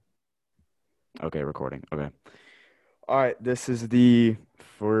Okay, recording. Okay. All right, this is the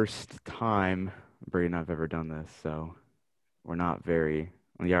first time Brady and I've ever done this, so we're not very,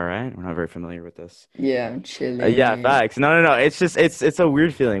 yeah, all right? We're not very familiar with this. Yeah, I'm Yeah, chilling. facts. No, no, no. It's just it's a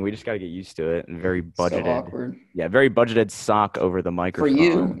weird feeling. We just got to get used to it and very So budgeted. awkward. Yeah, very budgeted sock over the For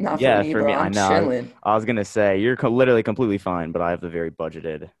you, microphone. not for Yeah, me, for bro. me, I I'm know. chilling. I was gonna say you're literally completely fine, but I have the very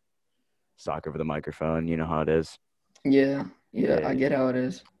budgeted sock over the microphone. You know how it is. Yeah, yeah, I Yeah, get how it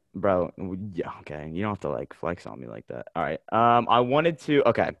is. bro. Yeah, okay. You don't have to like flex on me like that. All right. I wanted to.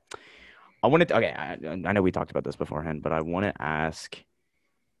 Okay. I wanted to, okay, I know we talked about this beforehand, but I want to ask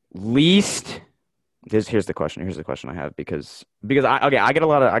least here's the question. Here's the question I have because I get a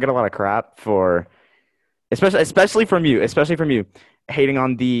lot of crap for especially from you, hating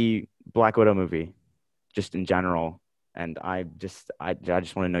on the Black Widow movie just in general. And I just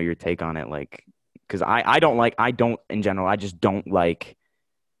want to know your take on it like because I don't in general, I just don't like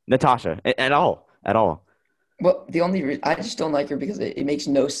Natasha at all. At all. Well, the only reason I just don't like her because it makes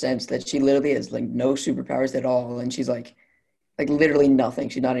no sense that she literally has like no superpowers at all, and she's like literally nothing.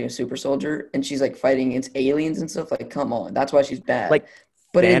 She's not even a super soldier, and she's like fighting against aliens and stuff. Like, come on, that's why she's bad. Like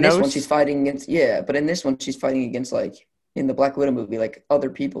But in this one, she's Thanos. fighting against yeah. But in this one, she's fighting against like in the Black Widow movie, like other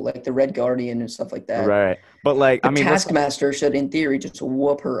people, like the Red Guardian and stuff like that. Right. But like, I But mean, let's Taskmaster should, in theory, just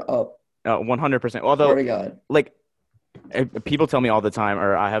whoop her up. 100%. Swear Although, to God. like, people tell me all the time,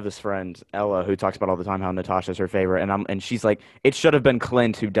 or I have this friend Ella who talks about all the time how Natasha's her favorite, and she's like, it should have been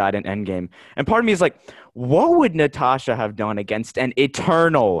Clint who died in Endgame, and part of me is like, what would Natasha have done against an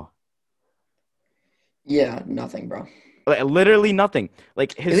Eternal? Yeah, nothing, bro. Like, literally nothing.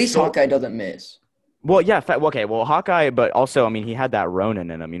 Like At his least soul. Hawkeye doesn't miss. Well, yeah, okay, well, Hawkeye, but also, I mean, he had that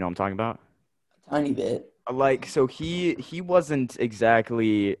Ronin in him. You know what I'm talking about? Tiny bit. Like, so he wasn't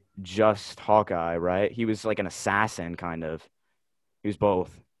exactly just Hawkeye, right? He was like an assassin, kind of. He was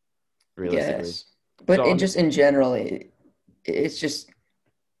both, I realistically. guess. But So I it mean, just in general, it's just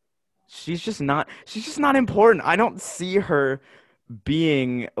she's just not important. I don't see her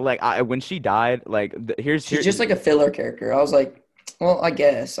being like I when she died, like here's she's here just like a filler character. I was like, well, I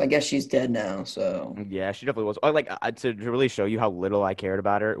guess she's dead now. So yeah, she definitely was. I like to really show you how little I cared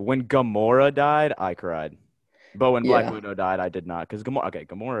about her. When Gamora died, I cried. But when Black yeah, Widow died, I did not. Because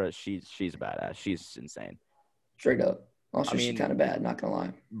Gamora, she's a badass. She's insane. straight up. I Also, she's mean, kind of bad. Not gonna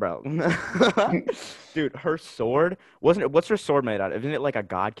lie. bro, dude, her sword wasn't it? What's her sword made out of? Isn't it like a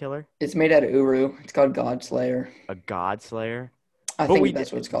god killer, It's made out of Uru. It's called God Slayer. a god slayer? I But think we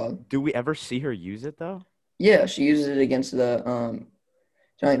that's what it's called. do we ever see her use it though? Yeah, she uses it against the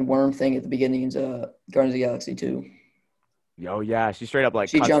giant worm thing at the beginning of Guardians of the Galaxy 2. Oh yeah, she straight up like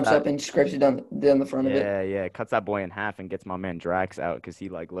She cuts jumps that. up and scrapes it down the front of it. Yeah, yeah, cuts that boy in half and gets my man Drax out because he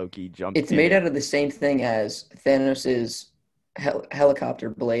like low key jumped It's in made it. out of the same thing as Thanos's helicopter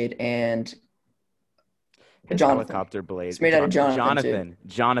blade and His Jonathan. helicopter blade. It's made out of Jonathan too.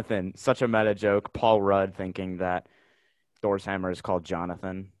 Jonathan, such a meta joke. Paul Rudd thinking that Thor's hammer is called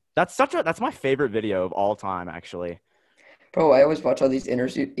Jonathan. That's my favorite video of all time, actually. Bro, I always watch all these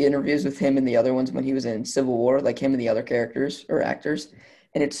interviews with him and the other ones when he was in Civil War, like him and the other characters or actors.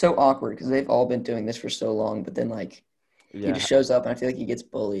 And it's so awkward because they've all been doing this for so long, but then like he Yeah. just shows up and I feel like he gets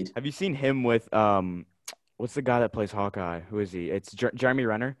bullied. Have you seen him with what's the guy that plays Hawkeye? Who is he? It's Jeremy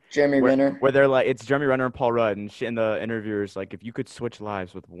Renner. Jeremy Renner. Where they're like it's Jeremy Renner and Paul Rudd and the interviewers like if you could switch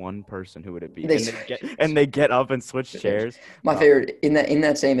lives with one person, who would it be? They And they get up and switch chairs. My Uh, favorite in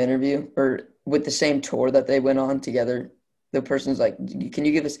that same interview or with the same tour that they went on together, the person's like, "Can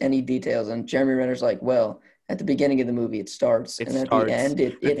you give us any details?" And Jeremy Renner's like, "Well, at the beginning of the movie, it starts, It and at the starts end,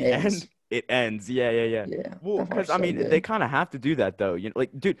 it at it the ends." end. It ends. Yeah, yeah, yeah. Yeah, Well, that because part's I so mean, they good. kind of have to do that though. You know,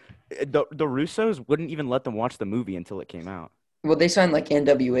 like, dude, the Russos wouldn't even let them watch the movie until it came out. Well, they sign like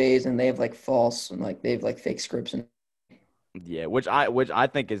NWAs, and they have like false and like they have like fake scripts and Yeah, which I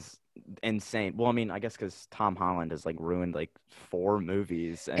think is insane. Well, I mean, I guess because Tom Holland has like ruined like four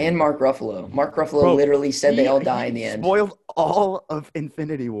movies, and Mark Ruffalo. Mark Ruffalo bro, literally said they all die he in the end. spoiled all of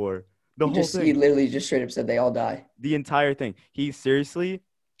Infinity War, the whole He thing, literally just straight up said they all die. the entire thing. He seriously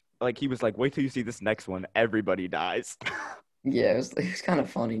like he was like, wait till you see this next one, everybody dies. Yeah, it was kind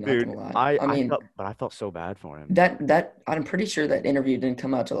of funny, not Dude, gonna lie. I mean, I felt so bad for him. that I'm pretty sure that interview didn't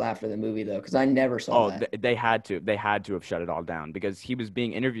come out till after the movie though, because I never saw Oh, that. they had to have shut it all down because he was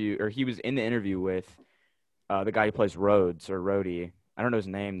being interviewed or he was in the interview with the guy who plays Rhodes or Rhodey. I don't know his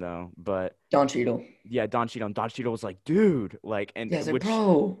name though, but Don Cheadle. yeah, Don Cheadle. And Don Cheadle was like, dude, like, and Yeah, I said,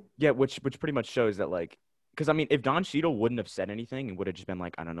 bro. which pretty much shows that like, because I mean, if Don Cheadle wouldn't have said anything and would have just been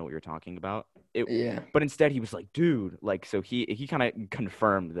like, I don't know what you're talking about, it, Yeah, but instead he was like, dude, like, so he kind of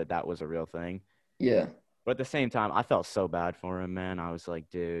confirmed that that was a real thing. yeah. But at the same time, I felt so bad for him, man. I was like,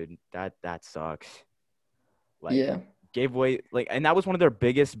 dude, that sucks. Like, Yeah. gave away like, and that was one of their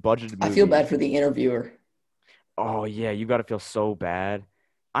biggest budgeted I feel movies. bad for the interviewer. Oh yeah, you got to feel so bad.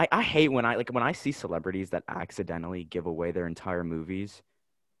 I hate when I see celebrities that accidentally give away their entire movies.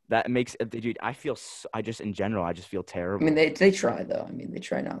 That makes dude. I just in general, I just feel I mean, terrible. they try though. I mean, they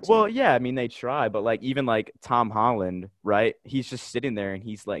try not to. Well, yeah, I mean they try, but like even like Tom Holland, right? He's just sitting there and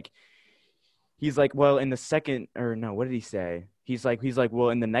he's like, well, in the second or no, what did he say? He's like, well,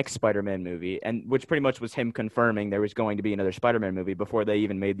 in the next Spider-Man movie, and which pretty much was him confirming there was going to be another Spider-Man movie before they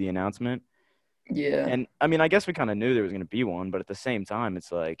even made the announcement. Yeah. And I mean, I guess we kind of knew there was going to be one, but at the same time,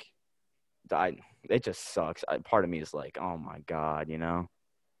 it's like, I it just sucks. Part of me is like, oh my god, you know?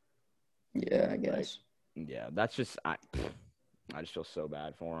 Yeah, I Like, guess. yeah, that's just I just feel so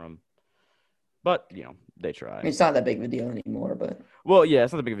bad for him. But they I mean, try. it's not that big of a deal anymore, but Well, yeah,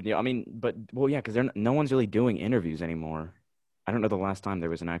 it's not that big of a deal. I mean, but well, yeah, because no one's really doing interviews anymore. I don't know the last time there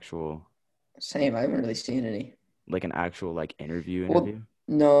was an actual same. I haven't really seen any. like Well, interview.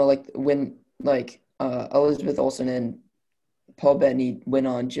 no, like when Elizabeth Olsen and Paul Bettany went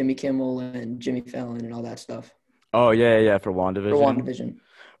on Jimmy Kimmel and Jimmy Fallon and all that stuff Oh yeah, yeah, for for WandaVision. WandaVision.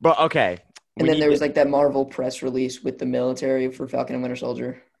 But okay, And we then need there to. was like that Marvel press release with the military for Falcon and Winter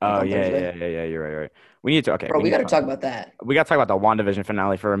Soldier, like Oh on yeah, Thursday. yeah, yeah, yeah. You're right, you're right. We need to. Okay, Bro, we we need got to to talk talk about. about that. We got to talk about the WandaVision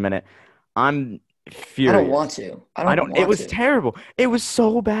finale for a minute. I'm I don't want furious. to. I I don't don't. It want was to. terrible. It was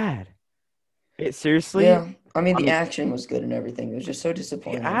so bad. It seriously. Yeah. I mean, I the mean, action was good and everything. It was just so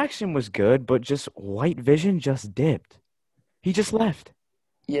the disappointing. action was good, but just White Vision just dipped. He just left.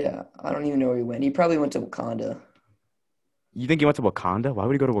 Yeah. I don't even know where he went. He probably went to Wakanda You think he went to Wakanda? Why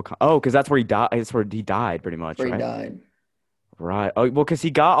would he go to Wakanda? Oh, because that's where he died. That's where he died, pretty much, where he right? died. Right. Oh, well, because he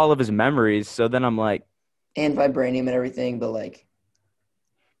got all of his memories. So then I'm like, And vibranium and everything, but like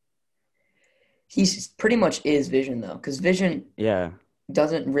he's pretty much is Vision though, because Vision yeah.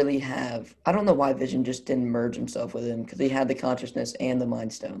 doesn't really have. I don't know why Vision just didn't merge himself with him because he had the consciousness and the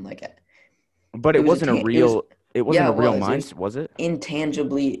Mind Stone. Like But it it was wasn't a it was real. It wasn't yeah, a it real was. It mind, was was it?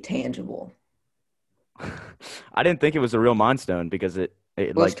 intangibly tangible. I didn't think it was a real Mind Stone because it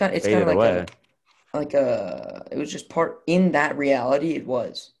Well, like it's kind of faded away. like a it was just part in that reality. It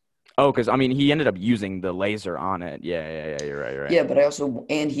was. Oh, because I mean, he ended up using the laser on it. Yeah, yeah, yeah. You're right. You're right. Yeah, but I also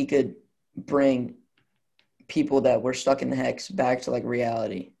and he could bring people that were stuck in the hex back to like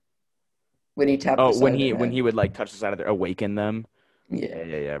reality when he tapped Oh, the side when of their he head. would like touch the side of their awaken them. Yeah. Yeah,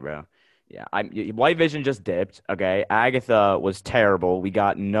 yeah, yeah, bro. Yeah, White Vision just dipped. Okay, Agatha was terrible. We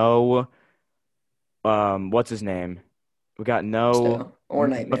got no what's his name? We got no So or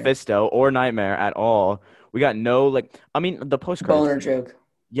Nightmare. Mephisto or Nightmare at all. We got no like. I mean, the post credits. Boner joke.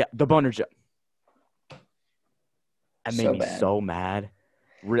 Yeah, the boner joke. That made So me bad. so mad.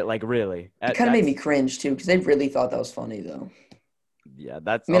 Like really. It kind of made me That's cringe too because they really thought that was funny though. yeah.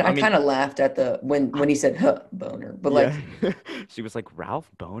 That's. I mean, I I mean, kind of laughed at the when he said "huh" boner, but yeah. like She was like Ralph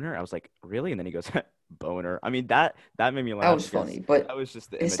Boner. I was like, really? And then he goes Boner. I mean that made me that laugh was because funny, but that was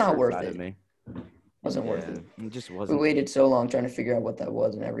just the it's not immature worth side of it. me. Wasn't worth Yeah, it. it just We wasn't. waited so long trying to figure out what that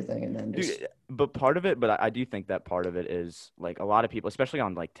was and everything, and then just Dude, but part of it, but I do think that part of it is like a lot of people, especially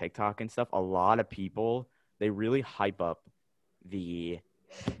on like TikTok and stuff, a lot of people they really hype up the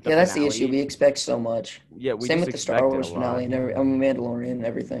the yeah, that's the issue. finale. We expect so much. Yeah, we Same just with the Star expect it a Wars finale lot. and Mandalorian and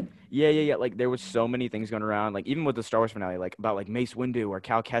everything. Yeah, yeah, yeah. Like there was so many things going around, like even with the Star Wars finale, like about like Mace Windu or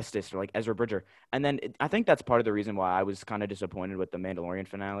Cal Kestis or like Ezra Bridger. And then I think that's part of the reason why I was kind of disappointed with the Mandalorian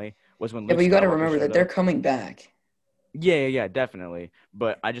finale was when Yeah, Luke but you got to Skywalker remember showed that they're up. coming back. Yeah, yeah, yeah, definitely.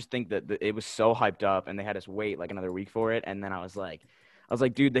 But I just think that it was so hyped up, and they had us wait like another week for it, and then I was like,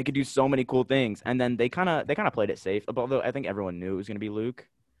 dude, they could do so many cool things, and then they kind of played it safe. Although I think everyone knew it was gonna be Luke,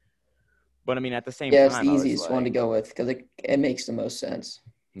 but I mean, at the same Yeah, it's the time, I was easiest one to like, go with because it makes the most sense.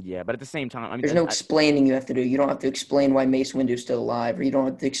 yeah, but at the same time, I There's mean, no explaining you have to do. You don't have to explain why Mace Windu's still alive, or you don't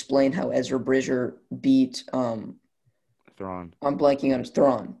have to explain how Ezra Bridger beat Thrawn. I'm blanking on his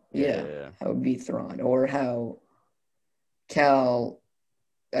Thrawn. Yeah, Yeah, yeah, yeah. how it beat Thrawn, or how Cal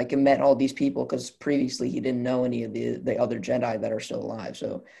like met all these people because previously he didn't know any of the other Jedi that are still alive.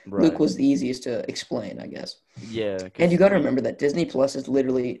 So Luke Right. was the easiest to explain, I guess. Yeah, And you because got I to mean, remember that Disney Plus is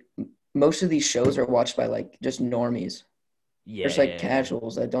literally most of these shows are watched by like just normies. yeah, There's yeah, like yeah, yeah.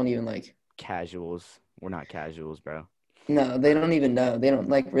 casuals that don't even like. Casuals. We're not casuals, bro. No, they don't even know. They don't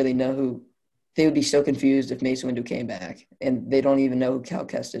like really know who. They would be so confused if Mace Windu came back, and they don't even know who Cal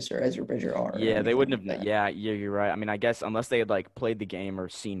Kestis or Ezra Bridger are or Yeah, they anything wouldn't like have. that. Yeah, yeah, you're right. I mean, I guess unless they had like played the game or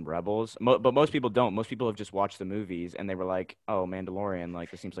seen Rebels, but most people don't. Most people have just watched the movies and they were like, "Oh, Mandalorian,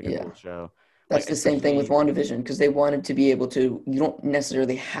 like this seems like a Yeah, cool show," Like That's the same thing with especially WandaVision because they wanted to be able to. You don't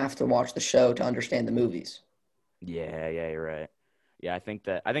necessarily have to watch the show to understand the movies. yeah, yeah, you're right. Yeah, I think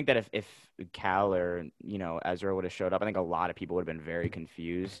that if Cal or Ezra would have showed up, I think a lot of people would have been very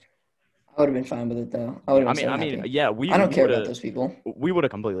confused. I would have been fine with it though. I would Yeah, have I been mean, so I mean, happy. yeah, I don't we care would about have those people.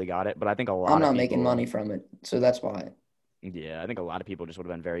 completely got it, but I think a I'm lot of not making people, money from it, so that's why. yeah, I think a lot of people just would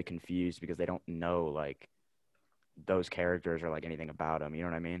have been very confused because they don't know like those characters or like anything about them. You know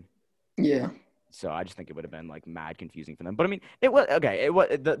what I mean? Yeah. So I just think it would have been like mad confusing for them. But I mean, it was okay. It was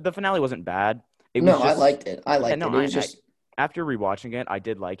the finale wasn't bad. It was No, I just liked it. I yeah, liked no, it. It was I just after rewatching it, I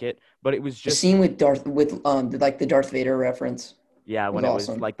did like it, but it was the just scene with like the Darth Vader reference yeah, was when it was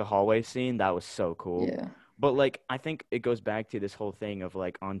awesome. like the hallway scene, that was so cool. Yeah. But like I think it goes back to this whole thing of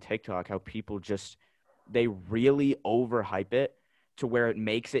like on TikTok how people just they really overhype it to where it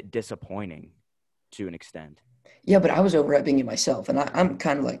makes it disappointing to an extent. Yeah, but I was overhyping it myself, and I'm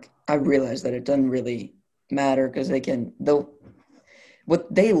kind of like I realized that it doesn't really matter because they'll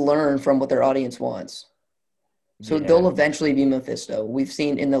what they learn from what their audience wants. So Yeah. they'll eventually be Mephisto. We've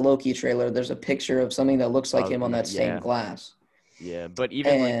seen in the Loki trailer, there's a picture of something that looks like him on that stained Yeah. glass. Yeah, but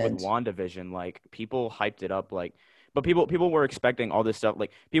even like with And WandaVision, like people hyped it up like but people were expecting all this stuff.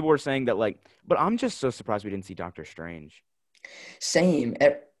 Like people were saying that like but I'm just so surprised we didn't see Doctor Strange. same,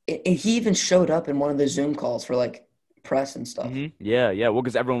 he even showed up in one of the Zoom calls for like press and stuff. Yeah, yeah. Well,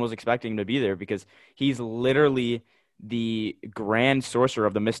 because everyone was expecting him to be there because he's literally the grand sorcerer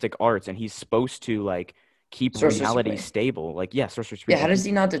of the mystic arts and he's supposed to like keep Sorcerer reality Supreme. stable. Like, yeah, Sorcerer Yeah, Supreme. how And does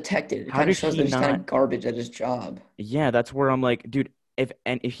he not detect it? It how kind of did shows he that he's kind not of garbage at his job. yeah, that's where I'm like, dude, if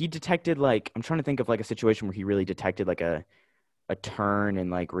he detected like I'm trying to think of like a situation where he really detected like a turn in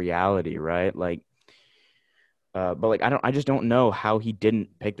like reality, right? Like but like I just don't know how he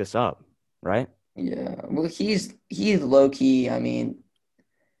didn't pick this up, right? Yeah, well, he's low key. I mean,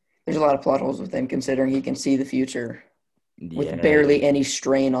 there's a lot of plot holes with him considering he can see the future with Yeah, yeah. barely any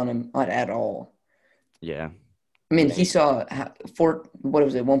strain on him at all. Yeah. I mean, Yeah. he saw what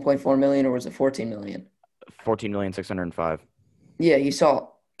was it, 1.4 million or was it 14 million? 14,605,000. Yeah, he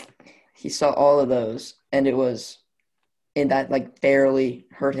saw all of those, and it was and that like barely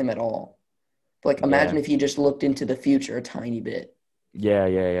hurt him at all. But like, Yeah. imagine if he just looked into the future a tiny bit. Yeah,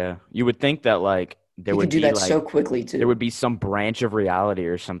 yeah, yeah. You would think that like He could do that so quickly there would too. be some branch of reality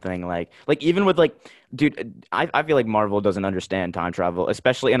or something like even with like dude I feel like Marvel doesn't understand time travel,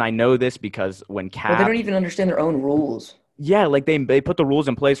 especially and I know this because when Well, they Cap don't even understand their own rules. yeah, like they put the rules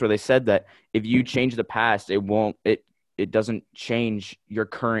in place where they said that if you change the past, it doesn't change your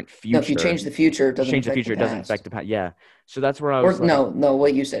current No, if you future. change the future, it You doesn't change the affect the future, it doesn't affect past. the past. Yeah. So that's where I Or was like, no,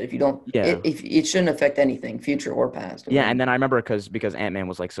 what you said. If you don't, yeah. if it shouldn't affect anything, future or past. Yeah, and then I remember because Ant-Man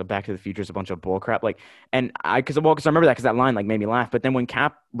was like, so Back to the Future is a bunch of bull crap. Like, and because I remember that because that line like made me laugh. But then when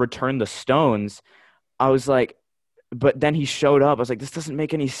Cap returned the stones, I was like, but then he showed up. I was like, this doesn't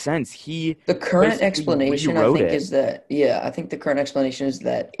make any sense. He The current basically explanation, I rewrote think, it. is that yeah, I think the current explanation is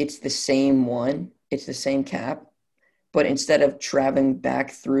that it's the same one, it's the same Cap, but instead of traveling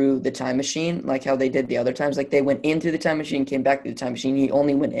back through the time machine like how they did the other times, like they went into the time machine, came back to the time machine, he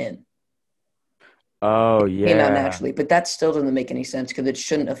only went in. Oh Came out yeah, naturally, but that still doesn't make any sense because it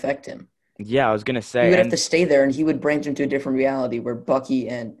shouldn't affect him. yeah. I was gonna He say, would have to and stay there and he would branch into a different reality where Bucky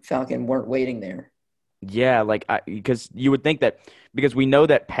and Falcon weren't waiting there. yeah, like because you would think that because we know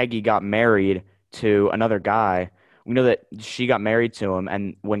that Peggy got married to another guy. We know that she got married to him,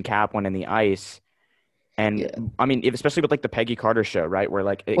 and when Cap went in the ice, and Yeah. I mean, especially with like the Peggy Carter show, right, where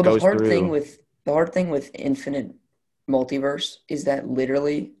like it Well, goes through. the hard thing with Infinite Multiverse is that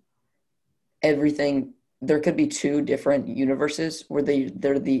literally everything there could be two different universes where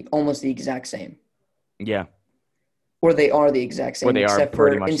they're the almost the exact same. Yeah, Or they are the exact where same, they are except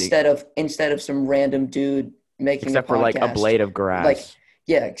pretty for much instead of some random dude making a except for like a podcast, blade of like grass.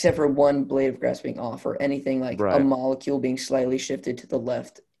 yeah, except for one blade of grass being off or anything like a Right. molecule being slightly shifted to the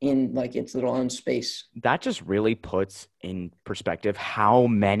left in like its little own space. That just really puts in perspective how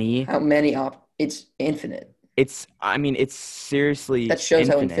many How many it's infinite. I mean, it's seriously That shows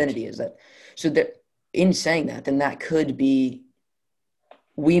how infinite. infinity is that. So that in saying that, then that could be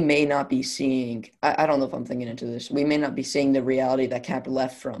we may not be seeing I don't know if I'm thinking into this. We may not be seeing the reality that Cap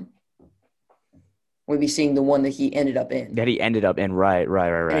left from. We'd be seeing the one that he ended up in. That he ended up in. Right,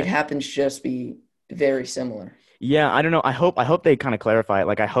 right, right, And it right. happens to just be very similar. Yeah, I don't know. I hope they kind of clarify it.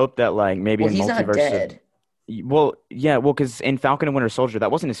 Like I hope that like maybe Well, in he's not multiverse of dead. well, yeah, well, because in Falcon and Winter Soldier,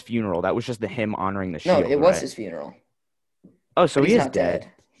 that wasn't his funeral. That was just the him honoring the No, shield, it was right? his funeral, Oh, so but he he's is not dead.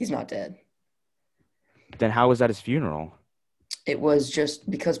 dead. He's not dead. Then how was that his funeral? It was just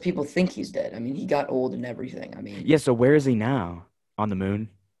because people think he's dead. I mean, he got old and everything. I mean, Yeah, so where is he now? On the moon?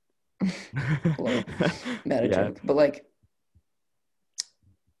 Lol, meta Yeah. joke. But like,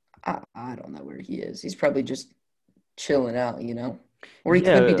 I don't know where he is. He's probably just chilling out, you know? Or he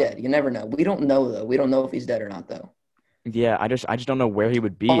could be Yeah. dead. You never know. We don't know though. We don't know if he's dead or not though. Yeah. I just don't know where he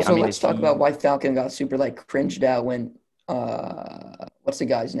would be. I Also, mean, let's is talk about he why Falcon got super like cringed out when what's the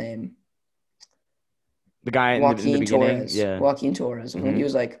guy's name? the guy in the beginning? Yeah. Joaquin Torres. When Hmm. he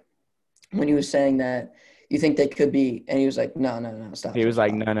was like when he was saying that you think they could be and he was like, no, no, no, stop, He stop, was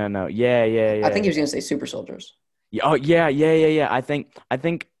like, stop. no, no, no. Yeah, yeah, I yeah, think he was yeah. gonna say super soldiers. Yeah, oh, yeah, yeah, yeah,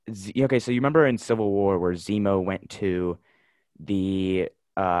 yeah. Okay, so you remember in Civil War where Zemo went to the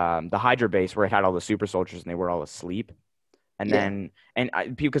Hydra base where it had all the super soldiers and they were all asleep. And Yeah.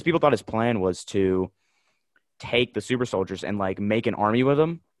 then because people thought his plan was to take the super soldiers and like make an army with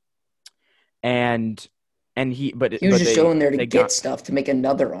them. And he He was but just going there to they get got stuff to make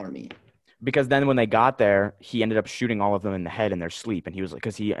another army. because then when they got there, he ended up shooting all of them in the head in their sleep. And he was like,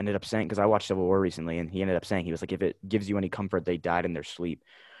 because he ended up saying, because I watched Civil War recently, and he ended up saying, he was like, if it gives you any comfort, they died in their sleep.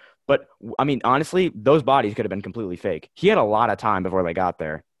 But I mean, honestly, those bodies could have been completely fake. He had a lot of time before they got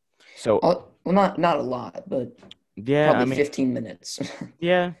there. So Well, not a lot, but yeah, I probably mean, 15 minutes.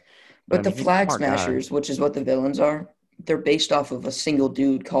 yeah, but I But the mean, he's a Flag smart guy. Smashers, which is what the villains are, they're based off of a single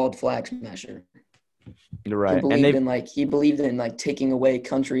dude called Flag Smasher. You're right, and they've He believed in like taking away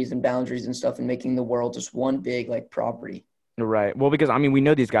countries and boundaries and stuff and making the world just one big like property. you're right. Well, because I mean, we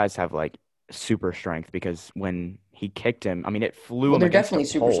know these guys have like super strength because when he kicked him, I mean, it flew Well, him they're against a definitely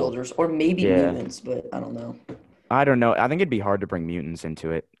super pole. soldiers or maybe Yeah, mutants, but I don't know. I don't know. I think it'd be hard to bring mutants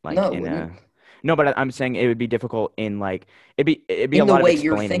into it, like No, it in wouldn't. a. No, but I'm saying it would be difficult in like it'd be a In the lot of way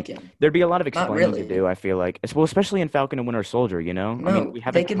you're explaining. thinking. There'd be a lot of Not explaining to do. really. I feel like, well, especially in Falcon and Winter Soldier. You know, I mean, No, we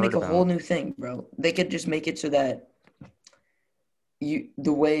they haven't could heard make a whole about. new thing, bro. They could just make it so that you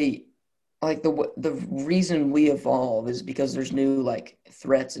the way like the reason we evolve is because there's new like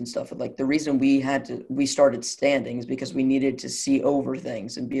threats and stuff. Like the reason we started standing is because we needed to see over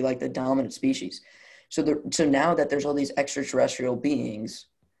things and be like the dominant species. So now that there's all these extraterrestrial beings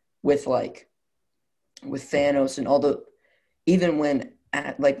with like with Thanos and all the even when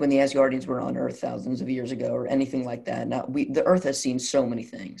like when the Asgardians were on Earth thousands of years ago or anything like that. Now the Earth has seen so many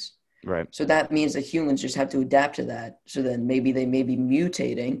things. Right. So that means that humans just have to adapt to that. So then maybe they may be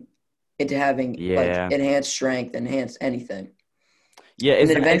mutating into having like Yeah. enhanced strength, enhanced anything. Yeah. And Is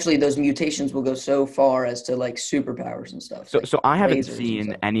then that eventually those mutations will go so far as to like superpowers and stuff, so? like So I haven't lasers and seen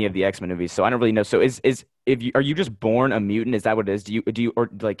stuff. any of the X-Men movies, so I don't really know. So is if you are you just born a mutant? Is that what it is? Do you or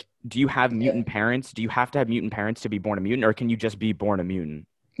like do you have Yeah. mutant parents? Do you have to have mutant parents to be born a mutant, or can you just be born a mutant?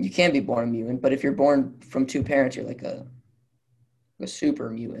 You can be born a mutant, but if you're born from two parents, you're like a super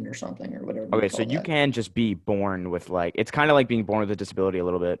mutant or something or whatever you Okay, so call you that. can just be born with like it's kind of like being born with a disability a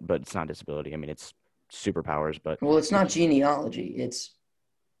little bit, but it's not disability. I mean, it's superpowers, but Well, it's not genealogy,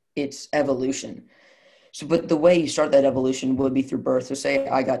 it's evolution. So, but the way you start that evolution would be through birth. So, say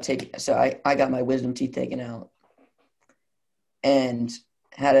I got my wisdom teeth taken out, and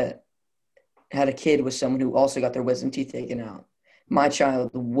had a had a kid with someone who also got their wisdom teeth taken out. My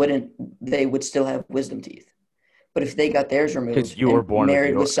child wouldn't. They would still have wisdom teeth. But if they got theirs because removed you were and born with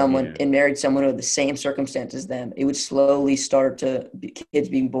your yeah, married someone who had the same circumstance as them, it would slowly start to be kids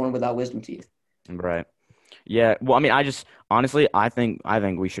being born without wisdom teeth. right. Yeah, well, I mean, I just honestly, I think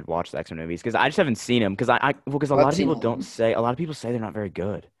we should watch the X-Men movies because I just haven't seen them well, because a Well, lot I've of seen people all of don't them. say a lot of people say they're not very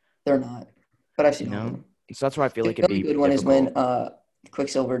good, They're not, but I've you seen all of know. them. So that's why I feel like The it'd only be good one is difficult. when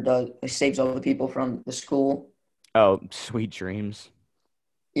Quicksilver does saves all the people from the school. Oh, Sweet Dreams.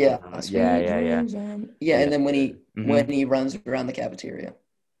 Yeah, Yeah, sweet yeah, yeah, dreams. Yeah, yeah, and then yeah. when Mm-hmm. he runs around the cafeteria,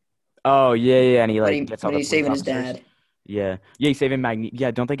 Oh, yeah, yeah, and he like gets all when the he's police saving his officers. dad. Yeah, yeah, he's saving Magneto.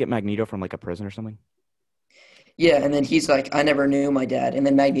 Yeah, don't they get Magneto from like a prison or something? Yeah, and then he's like, "I never knew my dad," and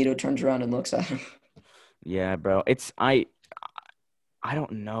then Magneto turns around and looks at him, Yeah, bro. I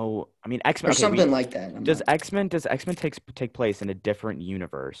don't know. I mean, X-Men. or Okay, we something like that. I'm does not X-Men take place in a different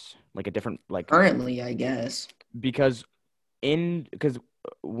universe, like a different like currently, I guess, because because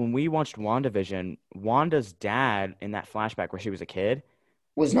when we watched WandaVision, Wanda's dad in that flashback where she was a kid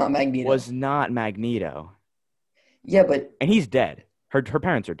was not Magneto. was not Magneto, Yeah, but and he's dead. Her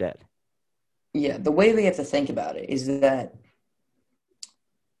parents are dead. yeah, the way we have to think about it is that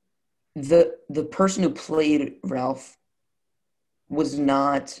the person who played Ralph was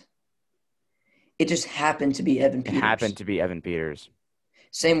not. It just happened to be Evan It happened Peters. to be Evan Peters.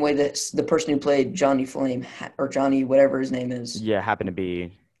 Same way that the person who played Johnny Flame or Johnny whatever his name is Yeah, happened to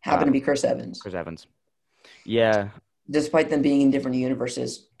be happened to be Chris Evans, Chris Evans. Yeah, despite them being in different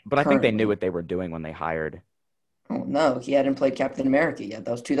universes but I think they knew currently. what they were doing when they hired. Oh no, he hadn't played Captain America yet.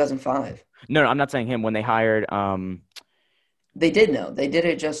 That was 2005. No, no, I'm not saying him when they hired They did know. They did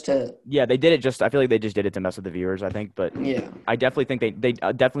it just to, Yeah, they did it just. I feel like they just did it to mess with the viewers. I think, but yeah. I definitely think they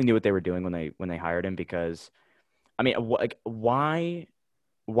definitely knew what they were doing when they hired him because I mean, like why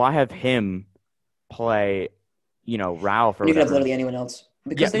have him play, Ralph or You could have whatever? literally anyone else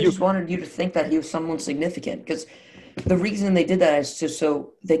Yeah, because they just wanted you to think that he was someone significant. Because the reason they did that is just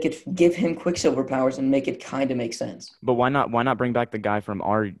so they could give him Quicksilver powers and make it kind of make sense. but why not bring back the guy from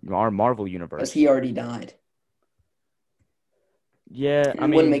our Marvel Because universe? he already died. Yeah, I And it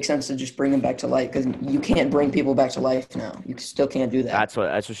wouldn't mean make sense to just bring him back to life because you can't bring people back to life now. You still can't do that.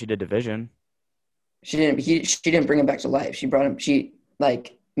 that's what she did to Vision. She didn't bring him back to life. She brought him. She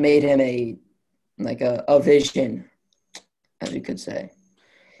like made him a vision, as you could say,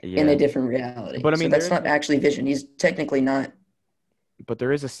 in a Yeah, different reality. but I So mean that's not actually Vision. He's technically not.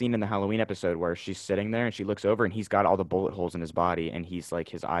 there is a scene in the Halloween episode where she's sitting there and she looks over and he's got all the bullet holes in his body and he's like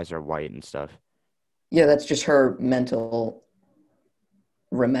his eyes are white and stuff. Yeah, that's just her mental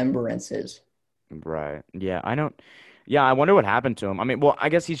remembrances. Right. Yeah, I don't. Yeah, I wonder what happened to him. I mean, well, I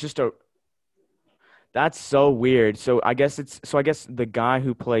guess he's just a. That's so weird. I guess the guy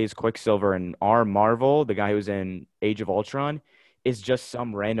who plays Quicksilver in our Marvel, the guy who's in Age of Ultron, is just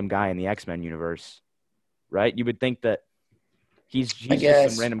some random guy in the X-Men universe, right? You would think that I he's just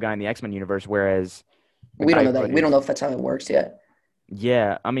some guess random guy in the X-Men universe, whereas the we guy don't who know that. We don't plays know if that's how it works yet.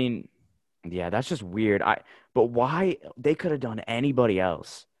 yeah, I mean, yeah, that's just weird. But why they could have done anybody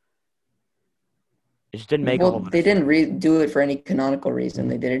else? It just didn't make a Well, whole lot of they sense. didn't do it for any canonical reason.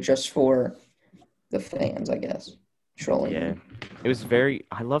 They did it just for the fans, I guess, trolling Yeah, them. it was very.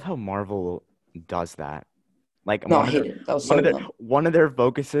 I love how Marvel does that. Like No, I hate it. That was so dumb. one of their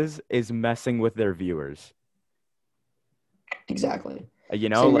focuses is messing with their viewers. Exactly. You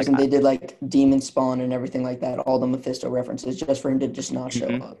know, Same like reason they did like Demon Spawn and everything like that, all the Mephisto references, just for him to just not show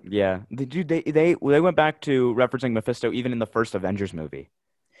mhm, up. yeah. They went back to referencing Mephisto even in the first Avengers movie.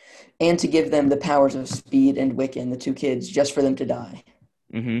 And to give them the powers of Speed and Wiccan, the two kids, just for them to die.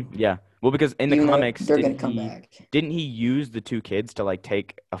 Yeah. Well, because in the Even though comics, they're going to come back. didn't he use the two kids to like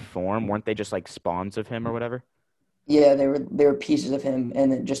take a form? Weren't they just like spawns of him or whatever? Yeah, they were pieces of him,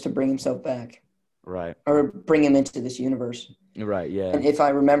 and then just to bring himself back Right. or bring him into this universe. Right. Yeah. And if I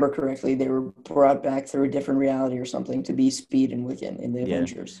remember correctly, they were brought back through a different reality or something to be Speed and Wiccan in the Yeah.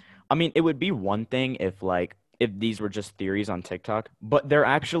 Avengers. I mean, it would be one thing if these were just theories on TikTok, but they're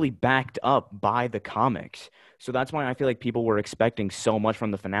actually backed up by the comics. So that's why I feel like people were expecting so much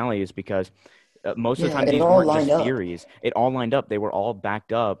from the finale is because most of the Yeah, time it these all weren't lined just up. theories. It all lined up. They were all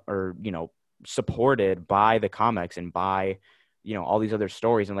backed up or, supported by the comics and by, all these other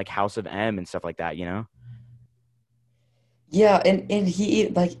stories and like House of M and stuff like that, you know? Yeah, and he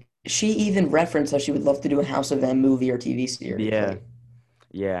like she even referenced that she would love to do a House of M movie or TV series. Yeah. Like,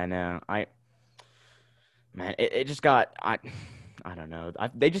 Yeah, I know. Man, it just I don't know.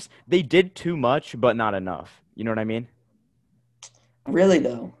 They did too much, but not enough. You know what I mean? really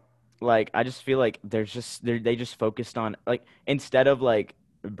though, Like I just feel like they just focused on like instead of like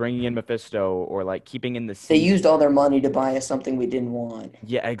bringing in Mephisto or like keeping in the they seed. used all their money to buy us something we didn't want.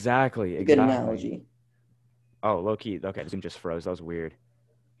 Yeah, exactly, A good exactly. analogy. Oh, low key. Okay, Zoom just froze. That was weird.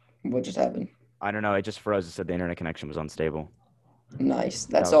 What just happened? I don't know. It just froze. It said the internet connection was unstable. Nice.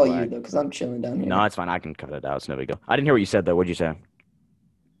 That That's was all you lag. though, because I'm chilling down No, here. it's fine. I can cut it out. It's no big deal. I didn't hear what you said though. What'd you say?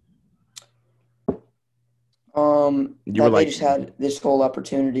 You were That they like, just had this whole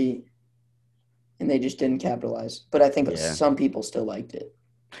opportunity and they just didn't capitalize. But I think yeah, some people still liked it.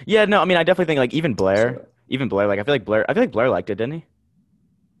 yeah. No, I mean, I definitely think like So Even Blair. Like I feel like Blair liked it, didn't he?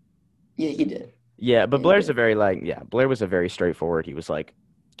 yeah, he did. Yeah, but Yeah, he Blair's a did. very like yeah, Blair was a very straightforward. He was like,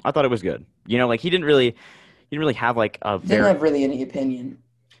 I thought it was good. Like he didn't really have like a Didn't very have really any opinion.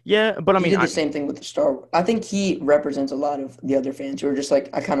 yeah, but I He mean did the same thing with the Star Wars. I think he represents a lot of the other fans who are just like,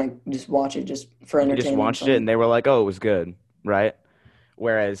 I kind of just watch it just for you just entertainment watched it and from, they were like, oh, it was good, right?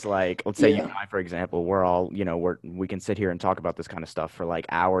 Whereas like let's say you yeah. and I, for example, we're all we can sit here and talk about this kind of stuff for like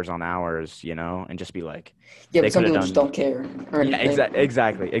hours on hours, and just be like, Yeah, they but some could have people just done don't care or yeah, anything.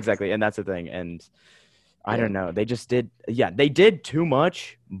 exactly, and that's the thing, and I Yeah. don't know, they just did yeah, they did too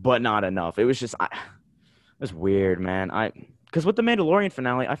much, but not enough. It was just it was weird, man. Because with the Mandalorian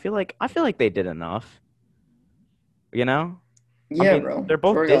finale, I feel like they did enough. You know, I Yeah, mean, bro. they're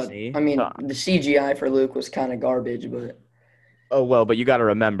both Swear to God. I Disney. mean, the CGI for Luke was kind of garbage, but Oh well, but you got to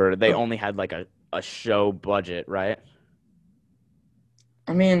remember they only had like a show budget, right?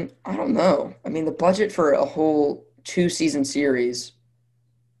 I mean, I don't know. I mean, the budget for a whole two-season series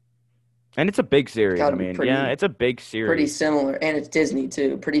And it's a big series. got I to be mean, yeah, it's a big pretty series. similar, and it's Disney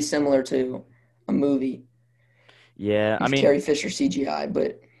too. Pretty similar to a movie Yeah, I with mean, Carrie Fisher CGI,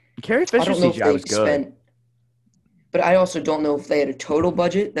 but Carrie I Fisher don't know if CGI they was good. spent. But I also don't know if they had a total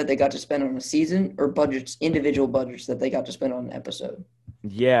budget that they got to spend on a season or budgets, individual budgets that they got to spend on an episode.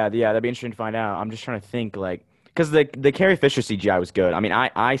 Yeah, that'd be interesting to find out. I'm just trying to think like because the Carrie Fisher CGI was good. I mean,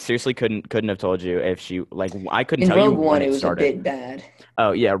 I seriously couldn't have told you if she like I couldn't In tell you Rogue when One, it it was a started. bit bad.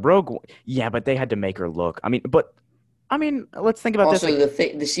 Oh yeah, Yeah, but they had to make her look. I mean, let's think about this. Also, Like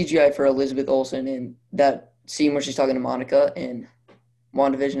the CGI for Elizabeth Olsen in that scene where she's talking to Monica in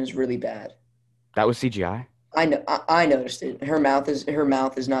WandaVision is really bad. that was CGI. I noticed it. Her mouth is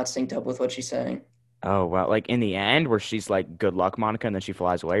not synced up with what she's saying. Oh well, like in the end where she's like, "Good luck, Monica," and then she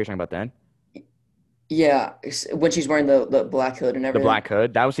flies away. You're talking about then Yeah, when she's wearing the black hood and the everything. Black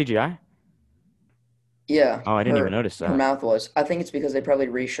Hood. That was CGI. Yeah, Oh, I didn't even her notice her that. mouth was. I think it's because they probably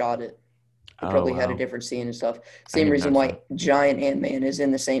reshot it. They Oh probably had a wow, different scene and stuff. I didn't Same even reason notice that. why Giant Ant-Man is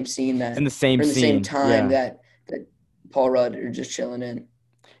in the same scene In that, the same or in the same scene, time yeah, that Paul Rudd are just chilling in.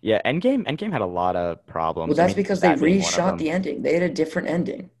 yeah. Endgame had a lot of Well, problems. I that's mean, because they that being one of reshot them. the ending. They had a different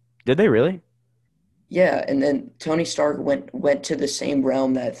ending. Did they really? Yeah, and then Tony Stark went to the same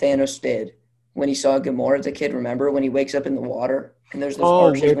realm that Thanos did when he saw Gamora as a kid. Remember when he wakes up in the water and there's those Oh,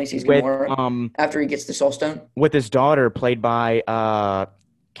 arches with when he sees with Gamora um after he gets the Soul Stone? with his daughter played by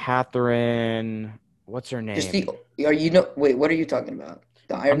Catherine. What's her Just the name? are you know wait, what are you talking about?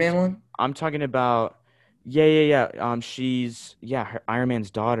 The Iron I'm Man one? I'm talking about. Yeah. She's her Iron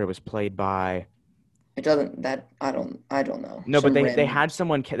Man's daughter was played by. It doesn't that I don't know. No, but Some they random. had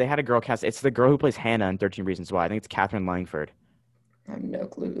they had a girl cast. It's the girl who plays Hannah in 13 Reasons Why. I think it's Catherine Langford. I have no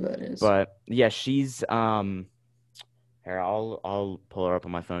clue who that is. But yeah, she's here, I'll pull her up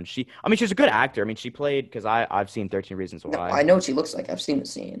on my phone. I mean, she's a good actor. I mean, she played because I've seen 13 Reasons No, Why. I know what she looks like. I've seen the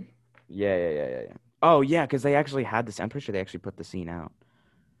scene. Yeah. Oh yeah, because they actually had this. I'm pretty sure they actually put the scene out.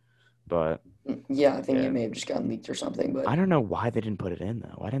 But Yeah, I think it yeah, may have just gotten leaked or something, but I don't know why they didn't put it in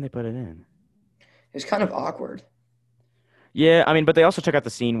though. Why didn't they put it in? it was kind of awkward. Yeah, I mean, but they also took out the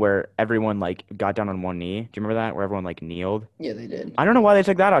scene where everyone like got down on one knee. Do you remember that? Where everyone like kneeled. Yeah, they did. I don't know why they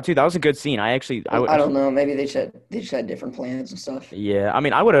took that out too. That was a good scene. I don't know. Maybe they just had different plans and stuff. Yeah, I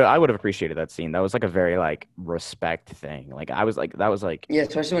mean, I would have appreciated that scene. That was like a very like respect thing. Like I was like that was like Yeah,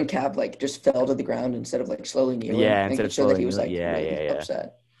 especially when Cap like just fell to the ground instead of like slowly kneeling. yeah, I think instead it of showed that slowly he was kneeling. like Yeah, really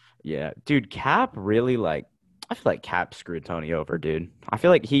upset. yeah. Dude, Cap really like I feel like Cap screwed Tony over, dude. I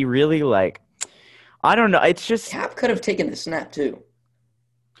feel like he really like I don't know. It's just Cap could have taken the snap too.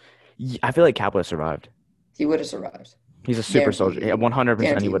 I feel like Cap would have survived. He would have survived. He's a super soldier. Guarantee Yeah, he would.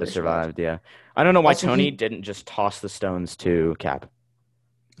 100% he Guarantee he would would have have survived. survived. Yeah. I don't know why Also, Tony he didn't just toss the stones to Cap.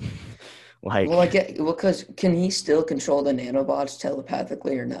 well, I Like get well because can he still control the nanobots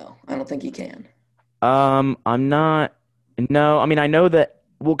telepathically or no? I don't think he can. I'm not. No, I mean I know that.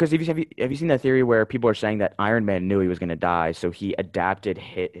 Well, because have you seen that theory where people are saying that Iron Man knew he was going to die, so he adapted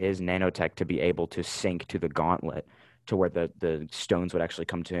his nanotech to be able to sync to the gauntlet, to where the stones would actually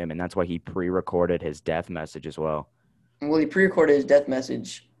come to him, and that's why he pre-recorded his death message as well, Well, he pre-recorded his death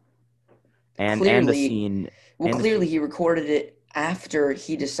message. and the Clearly, scene well, and the clearly he recorded it after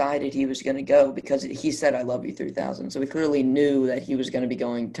he decided he was going to go because he said "I love you 3000." So he clearly knew that he was going to be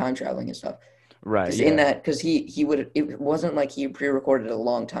going time traveling and stuff. right, Because in yeah. that, because he would, it wasn't like he pre-recorded it a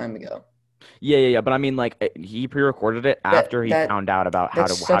long time ago. Yeah. But I mean, like, he pre-recorded it That after he that found out about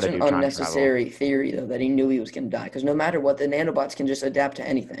that's how such to an do time travel. unnecessary theory though that he knew he was going to die. Because no matter what, the nanobots can just adapt to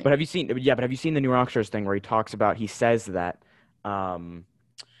anything. But have you seen? Yeah, but have you seen the New Rockstars thing where he talks about? He says that. Um,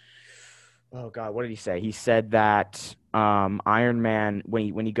 oh God, what did he say? He said that Iron Man,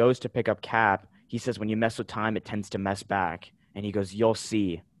 when he goes to pick up Cap, he says when you mess with time, it tends to mess back, and he goes, "You'll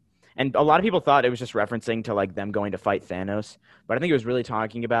see." And a lot of people thought it was just referencing to like them going to fight Thanos, but I think it was really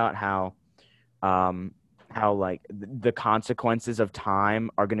talking about um, how like the consequences of time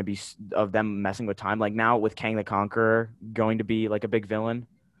are going to be of them messing with time. Like now with Kang the Conqueror going to be like a big villain.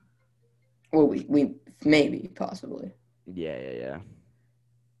 Well, we maybe possibly. Yeah.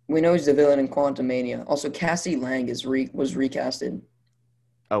 We know he's the villain in Quantum Mania. Also, Cassie Lang was recasted.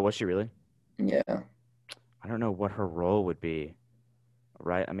 Oh, was she really? Yeah, I don't know what her role would be,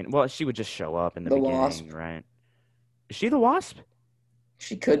 right? I mean, well, she would just show up in the the Wasp. beginning, right? Is she the Wasp?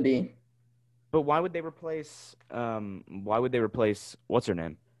 She could be. But why would they replace what's her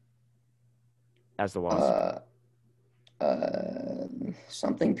name as the Wasp? Uh,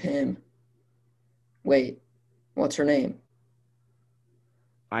 something Pym. Wait, what's her name?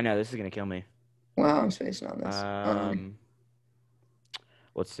 I know this is gonna kill me. Wow, I'm spacing on this. Um,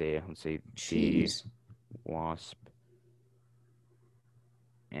 let's see. The Jeez. Wasp,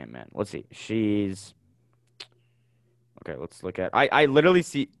 Ant-Man. Let's see. She's okay. Let's look at. I literally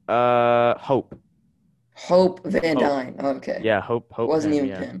see. Hope. Hope Van Hope. Dyne. Okay, Yeah, Hope. wasn't Pym. even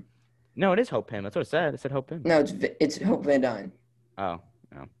Yeah. Pym. No, it is Hope Pym. That's what it said. It said Hope Pym. No, it's Hope Van Dyne. Oh,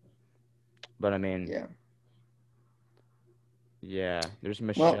 no. But I mean, Yeah. yeah. There's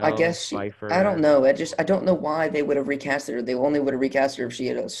Well, I Michelle guess I don't Pfeiffer. know. I don't know why they would have recasted her. They only would have recast her if she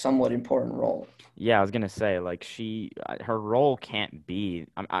had a somewhat important role. Yeah, I was gonna say like her role can't be.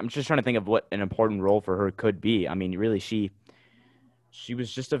 I'm just trying to think of what an important role for her could be. I mean, really, she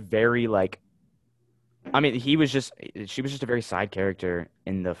was just a very like I mean, she was just a very side character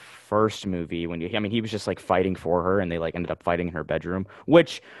in the first movie I mean, he was just like fighting for her and they like ended up fighting in her bedroom,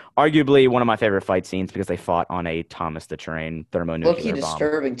 which arguably one of my favorite fight scenes because they fought on a Thomas the Train Low key thermonuclear bomb.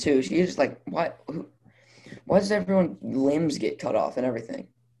 disturbing too. She's just like, why does everyone limbs get cut off and everything?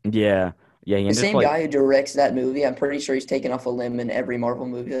 Yeah. Yeah, he The ended up same like guy who directs that movie, I'm pretty sure he's taken off a limb in every Marvel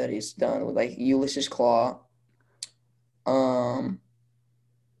movie that he's done, with like Ulysses Claw, um,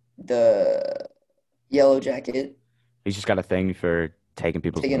 the Yellow Jacket, he's just got a thing for taking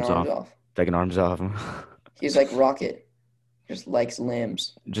people's taking limbs arms off, off. taking arms off. He's like Rocket, just likes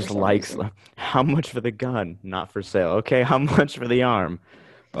limbs for Just some likes reason. how much for the gun? Not for sale. Okay, how much for the arm?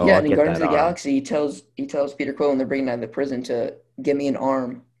 Oh, Yeah, I'll and in get Guardians that of the arm. Galaxy, he tells Peter Quill when they're bringing him out of the prison to give me an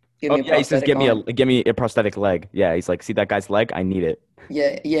arm, give Oh me a yeah, he says, prosthetic arm. give me a prosthetic leg." Yeah, he's like, "See that guy's leg? I need it."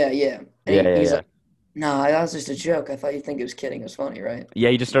 Yeah, yeah, yeah. And Yeah, yeah, he's yeah. like, nah, that was just a joke. I thought you'd think it was kidding. It was funny, right? Yeah,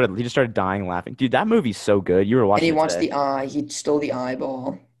 he just started dying laughing. Dude, that movie's so good. You were And he watching it wants today. the eye. He stole the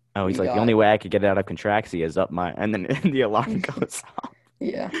eyeball. Oh, We he's like, the only got, way I could get it out of Contraxia is up my and then the alarm goes off.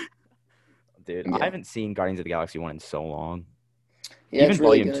 yeah, Dude, I yeah. haven't seen Guardians of the Galaxy 1 in so long. Yeah, it's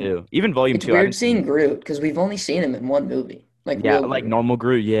really good. Even Volume It's 2, I weird haven't seeing seen. Groot because we've only seen him in one movie, like Yeah, real like Groot. normal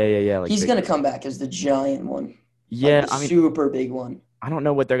Groot. Yeah, yeah, yeah, like He's big gonna Groot. come back as the giant one, like Yeah, the I mean, super big one. I don't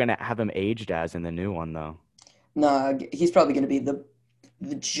know what they're gonna have him aged as in the new one though. Nah, he's probably gonna be the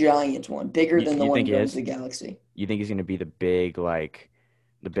giant one, bigger than the You one think in he Guardians is? of the Galaxy. You think he's gonna be the big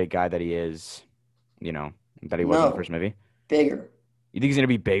the big guy that he is, you know, that he was in the No, first movie? bigger. You think he's gonna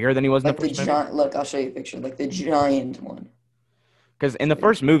be bigger than he was in the Like the first movie? giant. Look, I'll show you a picture. Like the giant one. Because in Show the you.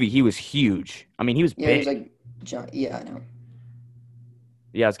 first movie, he was huge. I mean, he was Yeah, he was big. like giant. Yeah, I know.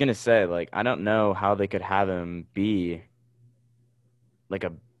 Yeah, I was gonna say, like, I don't know how they could have him be like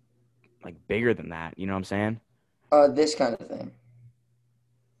a bigger than that. You know what I'm saying? This kind of thing.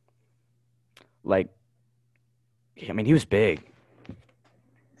 Like, I mean, he was big.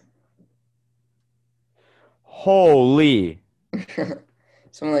 Holy!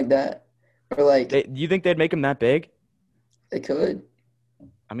 Something like that. Or like Do you think they'd make him that big? they could.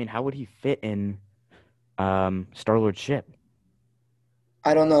 I mean, how would he fit in Star-Lord's ship?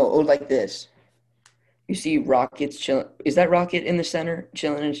 I don't know. Or like this. You see Rocket's chilling. Is that Rocket in the center,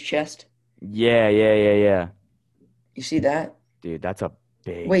 chilling in his chest? Yeah, yeah, yeah, yeah. You see that? Dude, that's a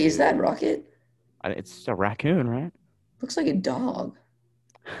big Wait, is that dude. Rocket? It's a raccoon, right? Looks like a dog.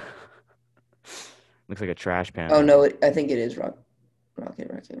 Looks like a trash Oh panda. no, I think it is Rocket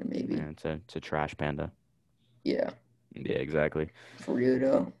Raccoon, maybe. Yeah, it's a trash panda. Yeah, Yeah, exactly. for real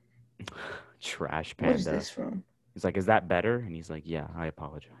though. Trash What is panda. this from? He's like, "Is that better?" And he's like, "Yeah, I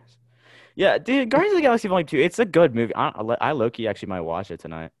apologize." Yeah, dude, Guardians of the Galaxy Volume 2, it's a good movie. I low-key actually might watch it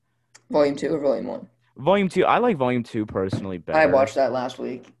tonight. Volume 2 or Volume 1? Volume 2, I like Volume 2 personally I better. watched that last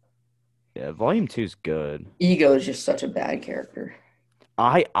week. Yeah, Volume 2 is good. Ego is just such a bad character.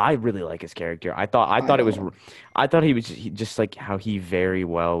 I really like his character. I don't. I thought he just like how he very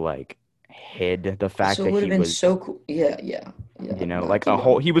well like hid the fact So it that would have he been was, so cool. Yeah, yeah, yeah. Nah, like a keep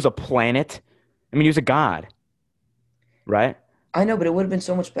whole going. he was a planet. I mean, he was a god, right? I know, but it would have been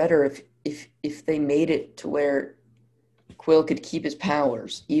so much better if they made it to where Quill could keep his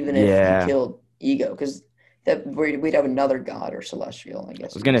powers even if he Yeah. killed Ego, because that we'd have another god or celestial, I I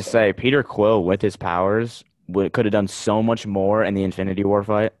guess was you could gonna say. say Peter Quill with his powers could have done so much more in the Infinity War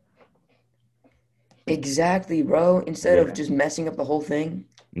fight. Exactly, bro. Instead of Yeah. just messing up the whole thing.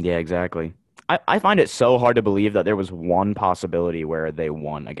 Yeah, exactly. I find it so hard to believe that there was one possibility where they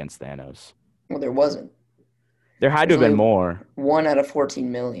won against Thanos. Well, there wasn't. There had to There's have been only more. 1 out of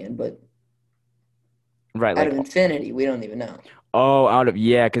 14 million, but Right, out like of infinity, we don't even know. oh, out of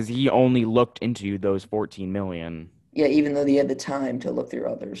yeah, because he only looked into those 14 million. Yeah, even though he had the time to look through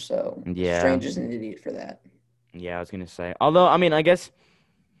others, so Yeah, Strange is an idiot for that. yeah, I was gonna say. Although, I mean, I guess,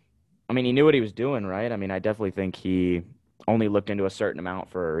 I mean, he knew what he was doing, right? I mean, I definitely think he only looked into a certain amount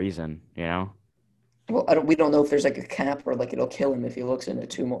for a reason, you know? Well, we don't know if there's like a cap or like it'll kill him if he looks into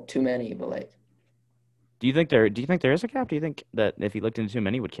too many, but like, Do you think there is a cap? Do you think that if he looked into too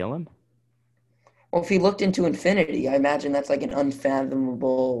many would kill him? well, if he looked into infinity, I imagine that's like an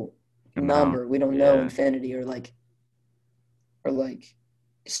unfathomable Amount. number. We don't know Yeah. infinity or like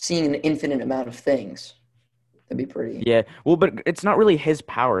seeing an infinite amount of things. That'd be pretty. Yeah. Well, but it's not really his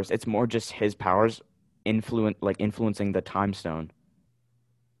powers. It's more just his powers influencing the time stone.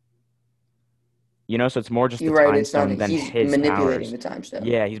 So it's more just the You're right. time It's not. stone than He's his manipulating powers. the time stone.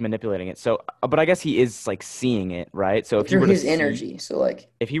 Yeah, he's manipulating it. So, but I guess he is like seeing it, right? So But through his energy. So like,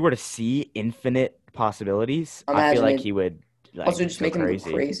 if he were to see infinite possibilities, I feel imagine like it. he would Also, like just go make him go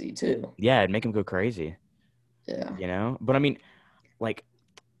crazy. crazy too. Yeah, it'd make him go crazy, Yeah. But I mean, like,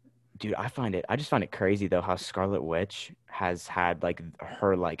 dude, I just find it crazy though how Scarlet Witch has had like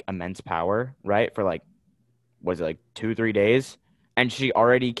her like immense power, right? For like, was it like 2, 3 days? And she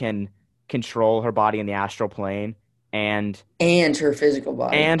already can control her body in the astral plane and And her physical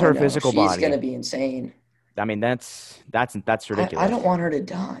body. I her know physical she's gonna body. be insane. I mean, that's I don't ridiculous. want her to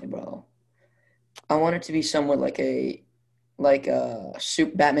die, bro. I want it to be somewhat like a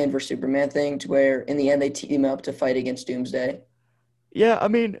Batman versus Superman thing, to where in the end they team up to fight against Doomsday. Yeah, I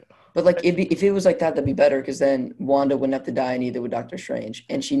mean, But like if it was like that, that'd be better because then Wanda wouldn't have to die, and neither would Doctor Strange,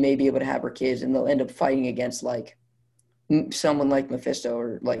 and she may be able to have her kids, and they'll end up fighting against like someone like Mephisto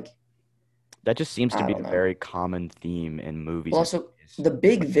or like that just seems to I be don't a know. very common theme in movies Well, and also movies. the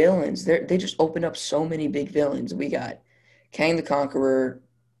big villains, they just opened up so many big villains. We got Kang the Conqueror,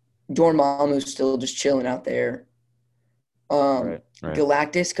 Dormammu's still just chilling out there. Right, right.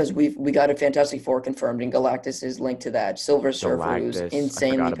 Galactus, because we got a Fantastic Four confirmed, and Galactus is linked to that. Silver Surfer, who's Galactus, I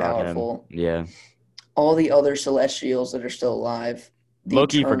insanely forgot about him. powerful. Yeah. All the other Celestials that are still alive, the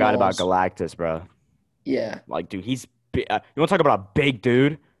Loki forgot about Eternals. Galactus, bro. Yeah, Like, dude, you want to talk about a big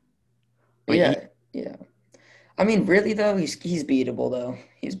dude? I mean, yeah, yeah. I mean, really though, he's beatable though.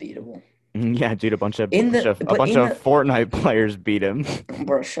 He's beatable. yeah, dude, In the a but bunch in of the Fortnite players beat him.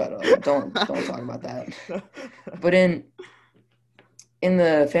 bro, shut up. Don't talk about that. But in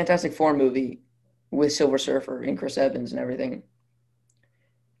the Fantastic Four movie with Silver Surfer and Chris Evans and everything,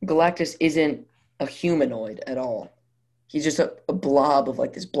 Galactus isn't a humanoid at all. He's just a blob of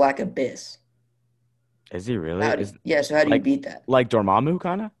like this black abyss. Is he really? Is So how do you like beat that? like Dormammu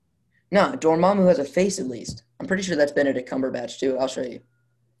kind of? No, Dormammu has a face at least. I'm pretty sure that's Benedict Cumberbatch too. I'll show you.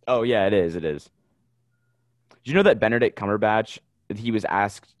 Oh yeah, it is. It is. Do you know that Benedict Cumberbatch, he was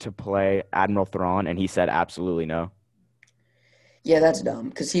asked to play Admiral Thrawn and he said absolutely no. Yeah, that's dumb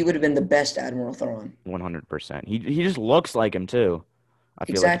because he would have been the best Admiral Thrawn. 100%. He just looks like him too. I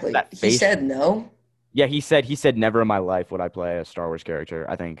feel like Exactly. that He face. said no. Yeah, he said never in my life would I play a Star Wars character,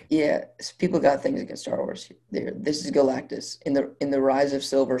 I think. Yeah, people got things against Star Wars. There, this is Galactus in the Rise of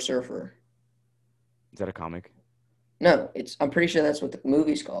Silver Surfer. Is that a comic? No, it's. I'm pretty sure that's what the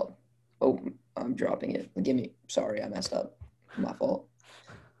movie's called. Oh, I'm dropping it. Give me. Sorry, I messed up. My fault.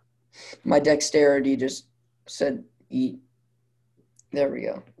 My dexterity just said eat. There we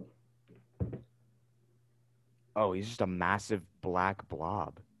go. Oh, he's just a massive black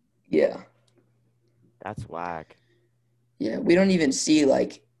blob. Yeah, That's whack. yeah. We don't even see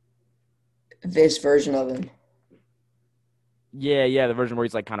like this version of him. Yeah, yeah, the version where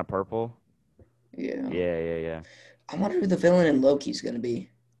he's like kind of purple. Yeah. Yeah, yeah, yeah. I wonder who the villain in Loki's gonna be.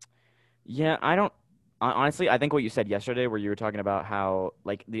 Yeah, I don't honestly, I think what you said yesterday where you were talking about how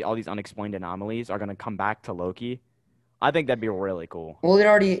like all these unexplained anomalies are going to come back to Loki. I think that'd be really cool. Well,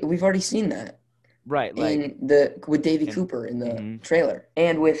 we've already seen that Right, like in the with Davy in Cooper in the hmm trailer,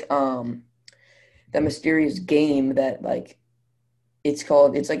 and with that mysterious game that like it's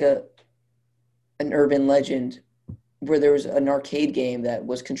like a an urban legend where there was an arcade game that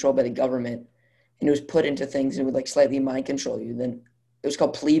was controlled by the government and it was put into things and would like slightly mind control you. Then it was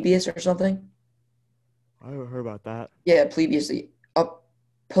called Polybius or something. I haven't heard about that. Yeah, Polybius.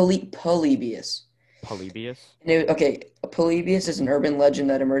 Polybius. Polybius? Okay, Polybius is an urban legend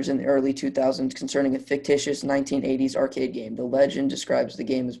that emerged in the early 2000s concerning a fictitious 1980s arcade game. The legend describes the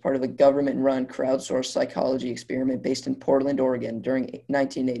game as part of a government-run crowdsourced psychology experiment based in Portland, Oregon during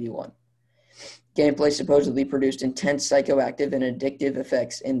 1981. Gameplay supposedly produced intense psychoactive and addictive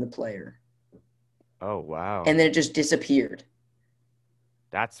effects in the player. Oh, wow. And then it just disappeared.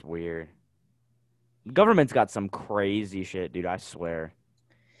 That's weird. Government's got some crazy shit, dude, I swear.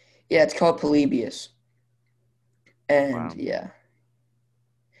 Yeah, it's called Polybius. And Wow. yeah.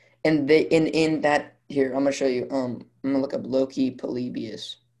 And they in that here, I'm gonna show you. I'm gonna look up Loki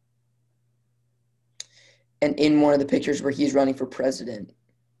Polybius. And in one of the pictures where he's running for president,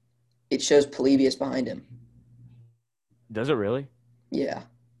 it shows Polybius behind him. Does it really? Yeah.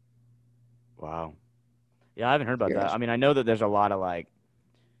 Wow. Yeah, I haven't heard about Here, that. I mean, I know that there's a lot of like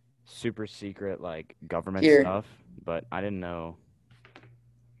super secret like government here. stuff, but I didn't know.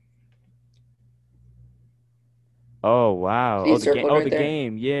 Oh, wow. See Oh, it circled the right there.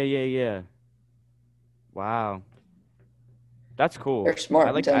 game. Yeah, yeah, yeah. Wow. That's They're cool. smart.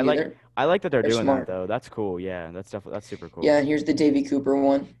 I'm telling you, they're. I like that they're They're doing that smart. though. That's cool. Yeah, that's super cool. Yeah, and here's the Davy Cooper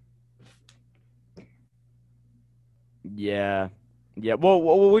one. Yeah, yeah. Well,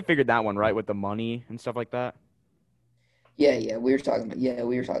 we figured that one right with the money and stuff like that. Yeah, we were talking about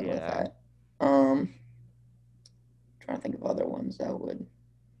Yeah, that. Trying to think of other ones that would.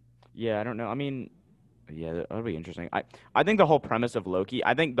 yeah. I don't know. I mean, yeah, that'll be interesting. I think the whole premise of Loki.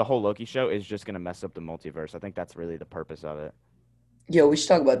 I think the whole Loki show is just gonna mess up the multiverse. I think that's really the purpose of it. Yo, we should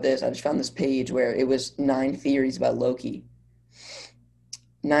talk about this. I just found this page where it was 9 theories about Loki.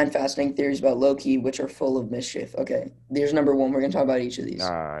 9 fascinating theories about Loki, which are full of mischief. Okay, here's number one. We're gonna talk about each of All these.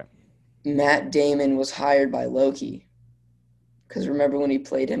 right. Matt Damon was hired by Loki because remember when he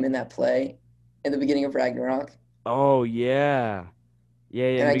played him in that play in the beginning of Ragnarok? Oh yeah, yeah,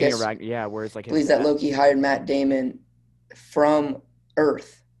 yeah. In And the I beginning of guess Ragnar, yeah, where it's like his believes that death. Loki hired Matt Damon from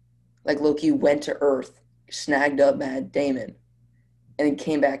Earth. Like Loki went to Earth, snagged up Matt Damon, and then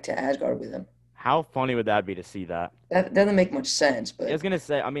came back to Asgard with him. How funny would that be to see that? That doesn't make much sense, I but was gonna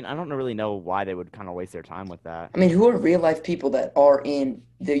say. I mean, I don't really know why they would kind of waste their time with that. I mean, who are real life people that are in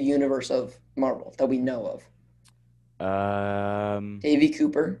the universe of Marvel that we know of? Um. Davy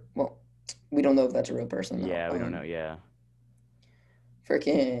Cooper. Well, we don't know if that's a real person though. Yeah, we don't know. Yeah.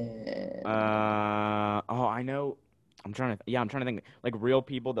 Freaking Oh, I know. I'm trying to think. Like real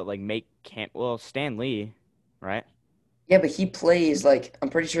people that like make can't. Well, Stan Lee, right? yeah, but he plays like I'm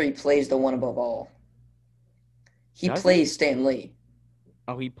pretty sure he plays the one above all. He Does he? plays Stan Lee.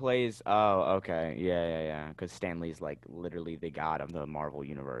 Oh, he plays. Oh, okay. Yeah, yeah, yeah. Because Stan Lee's like literally the god of the Marvel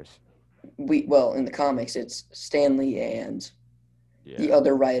universe. Well in the comics it's Stan Lee and the Yeah,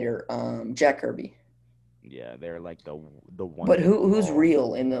 other writer, Jack Kirby. yeah. They're like the But ones above who's all.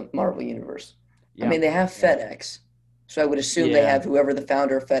 real in the Marvel universe? I Yeah, I'm mean, they trying to have think. FedEx, so I would assume they Yeah, have whoever the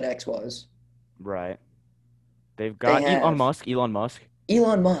founder of FedEx was. right. They've They got Elon have Musk. Elon Musk.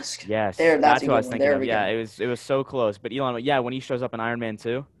 Elon Musk. Yes, There, that's that's a who I good was one. thinking There of. we Yeah, go. it was so close. But Elon, yeah, when he shows up in Iron Man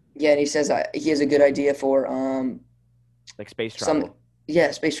 2, Yeah, and he says he has a good idea for like space some travel.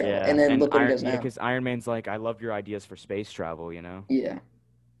 yeah space travel, and Yeah, then and look what he does now. Because Iron Man's like, I love your ideas for space travel. Yeah.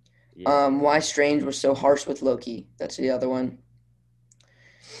 Yeah. Why Strange was so harsh with Loki. That's the other one.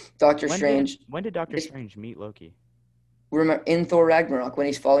 Doctor Strange. When did Doctor This Strange meet Loki? remember in Thor Ragnarok when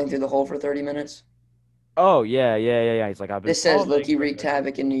he's falling through the hole for 30 minutes. Oh yeah, yeah, yeah, yeah. He's like, I've been This says falling Loki for wreaked 30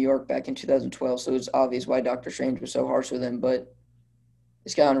 havoc in New York back in 2012, so it's obvious why Doctor Strange was so harsh with him. But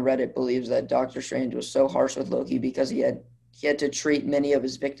this guy on Reddit believes that Doctor Strange was so harsh with Loki because he had to treat many of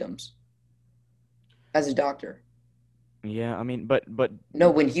his victims as a doctor. Yeah, I mean, but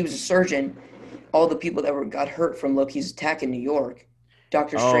No, when he was a surgeon, all the people that got hurt from Loki's attack in New York,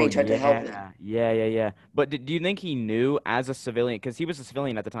 Doctor oh Strange had to help them. yeah, yeah, yeah, yeah. But do you think he knew as a civilian? Because he was a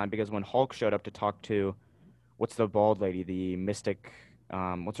civilian at the time. Because when Hulk showed up to talk to, what's the bald lady, the Mystic,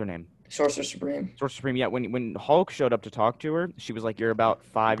 what's her name? Sorcerer Supreme. Sorcerer Supreme. Yeah, when Hulk showed up to talk to her, she was like, "You're about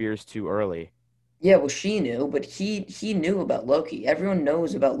 5 years too early." Yeah, well, she knew, but he knew about Loki. Everyone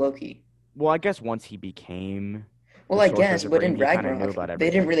knows about Loki. Well, I guess once he became Well, the I Sorcerer guess, but Supreme, in he kind of knew Ragnarok, about they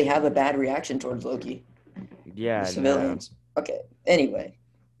didn't everything. really have a bad reaction towards Loki, the Yeah, no, civilians. Okay, anyway,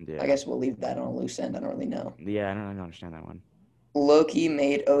 I yeah, guess we'll leave that on a loose end. I don't really know. yeah. I don't understand that one. Loki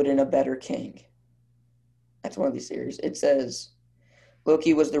made Odin a better king. That's one of these series. It says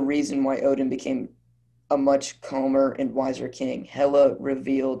Loki was the reason why Odin became a much calmer and wiser king. Hela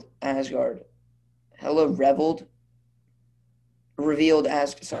revealed Asgard. Hela revealed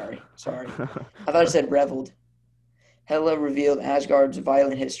as sorry. I thought it said reveled. Hela revealed Asgard's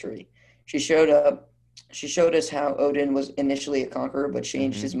violent history. She showed up. She showed us how Odin was initially a conqueror, but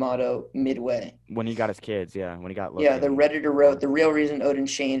changed hmm his motto midway. When he got his kids, yeah, when he got Yeah, Loki the and Redditor wrote Thor. the real reason Odin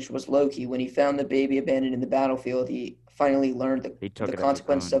changed was Loki. When he found the baby abandoned in the battlefield, he finally learned He the took it as his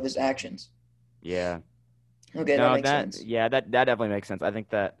consequences of own. his actions. Yeah. Okay, that No, makes sense. that definitely makes sense. I think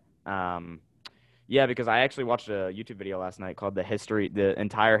that yeah, because I actually watched a YouTube video last night called the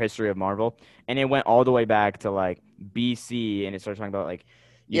entire history of Marvel, and it went all the way back to like BC, and it started talking about like,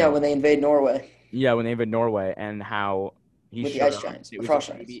 you Yeah, know, when they invade Norway yeah, when they invaded Norway and how he with the showed ice up. giants, It the was a frost baby.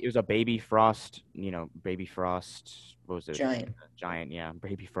 giants, It was a baby frost. Baby frost. What was it? giant, Giant. Yeah,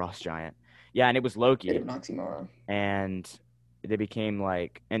 baby frost giant. Yeah, and it was bit of Loki, an oxymoron. and they became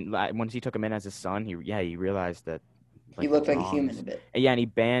like, and like, once he took him in as his son, he realized that He like the looked like a human a wrongs. bit. And yeah,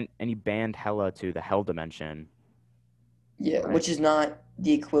 and he banned Hela to the Hell dimension, Yeah, right? which is not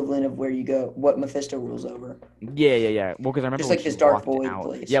the equivalent of where you go, what Mephisto rules over. Yeah, yeah, yeah. Well, because I remember Just when like she this dark walked void out.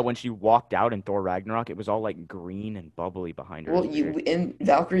 Yeah, place. when she walked out in Thor Ragnarok, it was all like green and bubbly behind her. It Well, was weird. in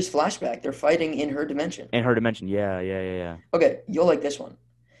Valkyrie's flashback, they're fighting in her dimension. In her dimension, yeah, yeah, yeah, yeah. Okay, you'll like this one.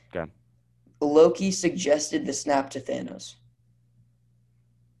 Okay. Loki suggested the snap to Thanos.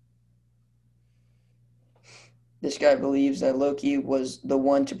 This guy believes that Loki was the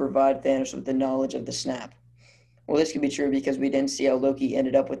one to provide Thanos with the knowledge of the snap. Well, this could be true because we didn't see how Loki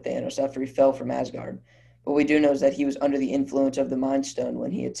ended up with Thanos after he fell from Asgard. What we do know is that he was under the influence of the Mind Stone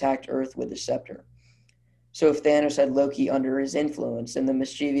when he attacked Earth with his scepter. So if Thanos had Loki under his influence, then the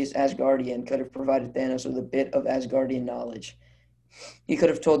mischievous Asgardian could have provided Thanos with a bit of Asgardian knowledge. He could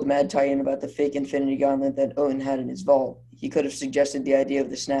have told the Mad Titan about the fake Infinity Gauntlet that Odin had in his vault. He could have suggested the idea of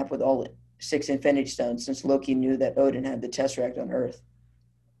the snap with all 6 Infinity Stones, since Loki knew that Odin had the Tesseract on Earth.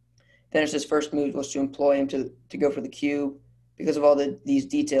 Thanos' first move was to employ him to go for the cube. Because of all these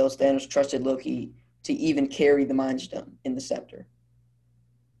details, Thanos trusted Loki to even carry the Mind Stone in the scepter.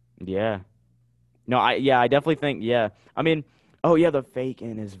 Yeah. No, I definitely think, yeah. I mean, oh yeah, the fake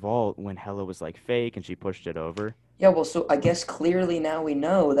in his vault when Hela was like fake and she pushed it over. Yeah, well, so I guess clearly now we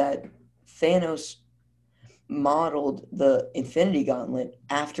know that Thanos modeled the Infinity Gauntlet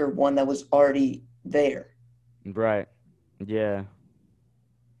after one that was already there. Right. Yeah.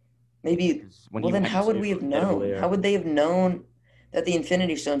 Maybe, 'Cause when well, he then went how would to we have known? How Nidavellir, would they have known that the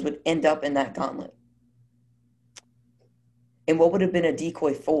Infinity Stones would end up in that gauntlet? And what would have been a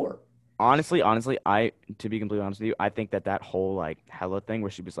decoy for? honestly, I to be completely honest with you, I think that that whole like Hella thing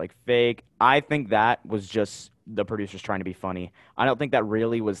where she was like fake, I think that was just the producers trying to be funny. I don't think that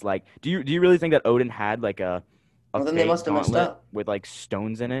really was like. Do you really think that Odin had like a Well, then they fake must have messed gauntlet up. with like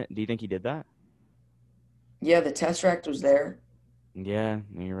stones in it? Do you think he did that? Yeah, the Tesseract was there. Yeah,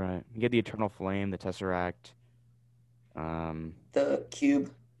 you're right. He had the Eternal Flame, the Tesseract. The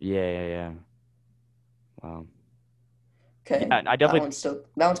cube. Yeah. Wow. Okay, Yeah, I definitely. that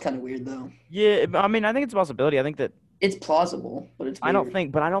one's kind of weird though. Yeah, I mean, I think it's a possibility. I think that It's plausible, but it's weird.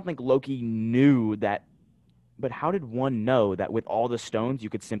 I don't think Loki knew that. But how did one know that with all the stones you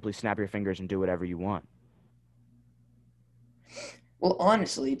could simply snap your fingers and do whatever you want? Well,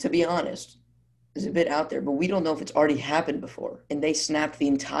 honestly, to be honest, is a bit out there, but we don't know if it's already happened before. And they snapped the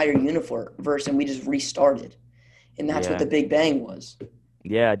entire universe and we just restarted. And that's what Yeah, the Big Bang was.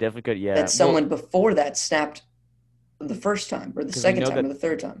 yeah, definitely could. Yeah, That well, someone before that snapped the first time, or the because we second know time, that or the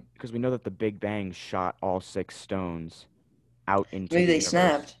third time. because we know that the Big Bang shot all six stones out into Maybe the they universe.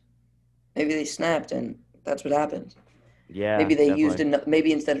 snapped. Maybe they snapped, and that's what happened. Yeah, Maybe they used definitely.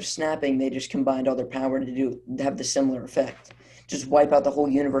 maybe instead of snapping, they just combined all their power to have the similar effect. Just wipe out the whole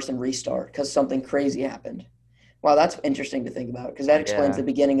universe and restart because something crazy happened. Wow, that's interesting to think about because that explains Yeah, the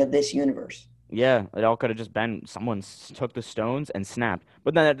beginning of this universe. yeah. It all could have just been someone took the stones and snapped.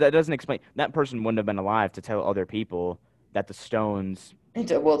 But then that doesn't explain that person wouldn't have been alive to tell other people that the stones.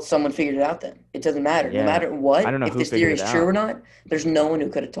 Well, someone figured it out then. It doesn't matter. No Yeah, matter I what, don't know if who this figured theory it is true out. or not, there's no one who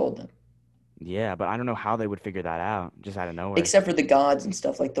could have told them. Yeah, but I don't know how they would figure that out just out of nowhere. Except for the gods and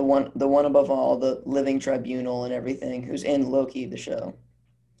stuff, like the one above all, the living tribunal and everything, who's in Loki, the show.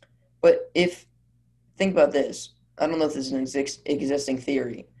 But if think about this, I don't know if this is an existing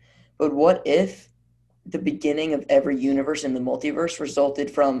theory, but what if the beginning of every universe in the multiverse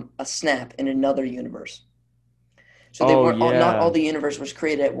resulted from a snap in another universe? So they Oh weren't all, not all yeah. the universe was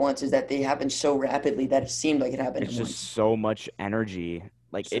created at once. Is that they happened so rapidly that it seemed like it happened at It's just once. so much energy.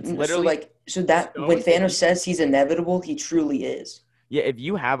 Like it's So literally like so the that when stones. If Thanos you says he's inevitable, he truly is. yeah, if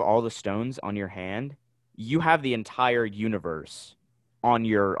you have all the stones on your hand, you have the entire universe on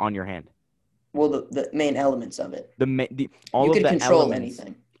your hand. Well, the main elements of it. The You all of could the control elements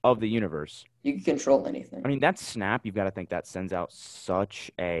anything. of the universe. You could control I anything. mean, that snap, you've got to think that sends out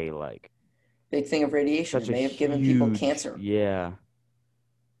such a like Big thing of radiation. such It a may have given people huge cancer. yeah.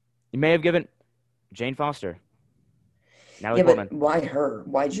 You may have given Jane Foster, Natalie Yeah, Portman. but why her?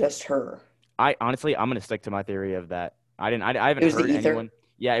 Why just her? I honestly, I'm gonna stick to my theory of that. I It haven't was the heard ether. anyone.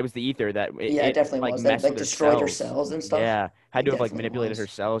 Yeah, it was the ether that Yeah, it it definitely like was. That messed like with her destroyed her cells. cells and stuff. Yeah, had It to have like definitely manipulated her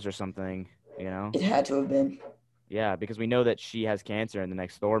was. cells or something. You know? It had to have been. Yeah, because we know that she has cancer in the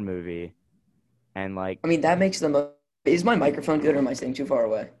next Thor movie, and like, I mean, that makes the most. Is my microphone good or am I staying too far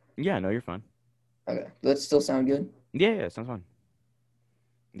away? yeah, no, you're fine. Okay, does that still sound good? Yeah, sounds fine.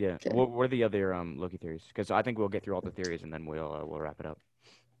 Yeah. Okay. What are the other Loki theories? Because I think we'll get through all the theories and then we'll wrap it up.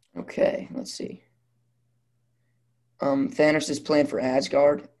 Okay, let's see. Thanos' plan for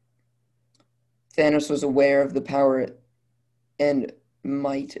Asgard. Thanos was aware of the power and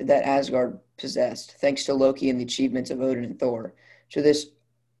might that Asgard possessed, thanks to Loki and the achievements of Odin and Thor. So this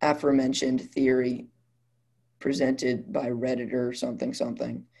aforementioned theory presented by Redditor something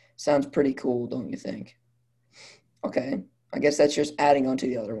something sounds pretty cool, don't you think? Okay, I guess that's just adding on to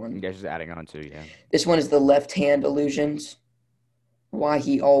the other You one. guys just adding on to yeah. This one is the left hand illusions. Why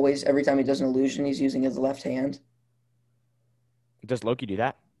he always, every time he does an illusion, he's using his left hand. Does Loki do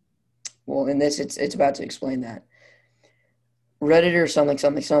that? Well, in this, it's about to explain that. Redditor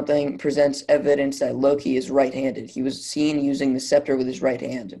something presents evidence that Loki is right-handed. He was seen using the scepter with his right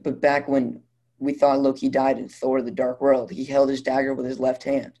hand, but back when we thought Loki died in Thor: The Dark World, he held his dagger with his left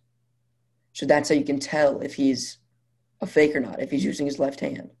hand. So that's how you can tell if he's a fake or not, if he's using his left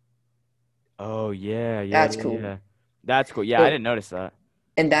hand. Oh yeah, yeah, That's yeah, cool. yeah. That's cool. Yeah, I So, didn't notice that.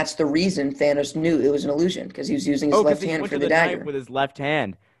 and that's the reason Thanos knew it was an illusion because he was using his Oh, because left he hand went for to the the knife dagger. with his left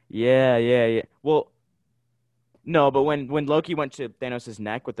hand. Yeah, yeah, yeah. Well, no, but when Loki went to Thanos'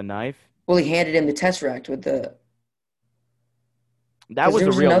 neck with the knife, Well, he handed him the Tesseract with the that because was there a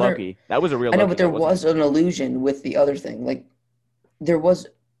was real another. Loki. That was a real I know, Loki. but there That wasn't. was an illusion with the other thing. Like there was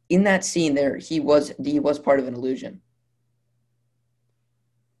in that scene there, he was part of an illusion.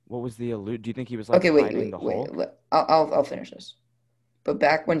 What was the allude? Do you think he was like Okay, wait, hiding wait, the wait. Hulk? I'll finish this. But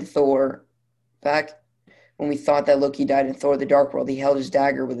back when we thought that Loki died in Thor: The Dark World, he held his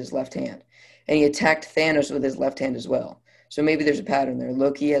dagger with his left hand, and he attacked Thanos with his left hand as well. So maybe there's a pattern there.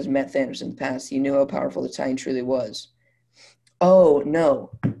 Loki has met Thanos in the past. He knew how powerful the Titan truly was. Oh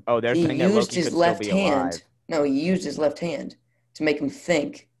no, Oh, they're he saying that used Loki his could still left be alive. hand. No, he used his left hand to make him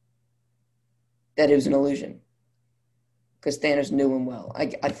think that it was an illusion because Thanos knew him well. I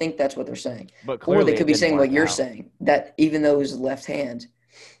think that's what they're saying. But Or they clearly could it be didn't saying what work you're out. saying, that even though it was his left hand,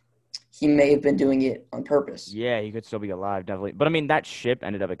 he may have been doing it on purpose. Yeah, he could still be alive, definitely. But I mean, that ship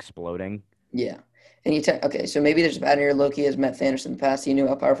ended up exploding. Yeah. Okay, so maybe there's a pattern here. Loki has met Thanos in the past. He knew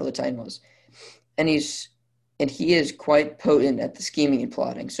how powerful the Titan was. And he is quite potent at the scheming and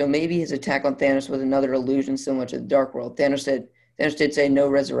plotting. So maybe his attack on Thanos was another illusion similar to the Dark World. Thanos did say no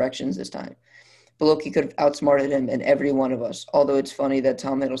resurrections this time. But Loki could have outsmarted him and every one of us. Although it's funny that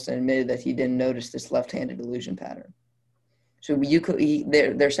Tom Hiddleston admitted that he didn't notice this left-handed illusion pattern. So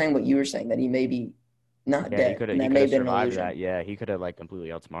they're saying what you were saying, that he may be not Yeah, dead, and he that could may have have been an survived illusion. that. Yeah, he could have like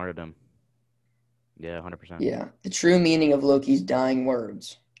completely outsmarted him. Yeah, 100%. Yeah. The true meaning of Loki's dying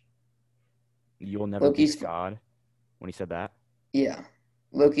words. You will never be a Loki's god when he said that. Yeah.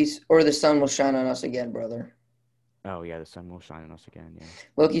 Loki's or the sun will shine on us again, brother. Oh yeah, the sun will shine on us again. Yeah.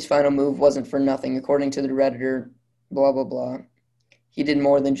 Loki's final move wasn't for nothing. According to the Redditor, blah, blah, blah. He did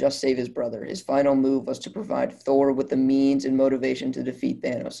more than just save his brother. His final move was to provide Thor with the means and motivation to defeat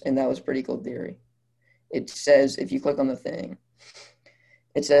Thanos. And that was a pretty cool theory. It says, if you click on the thing,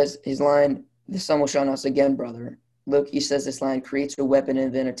 it says his line, the sun will shine on us again, brother. Loki says this line creates a weapon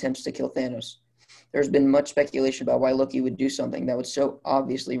and then attempts to kill Thanos. There's been much speculation about why Loki would do something that would so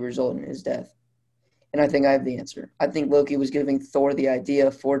obviously result in his death. And I think I have the answer. I think Loki was giving Thor the idea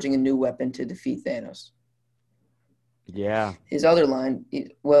of forging a new weapon to defeat Thanos. Yeah. His other line,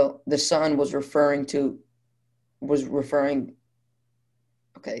 well, the sun was referring.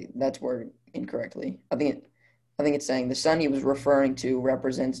 Okay, that's worded incorrectly. I think it's saying the sun he was referring to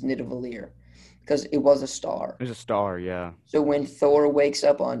represents Nidavellir because it was a star. There's a star. Yeah. So when Thor wakes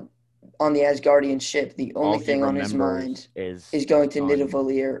up on the Asgardian ship, the All only he thing on his mind remembers is is going to sun.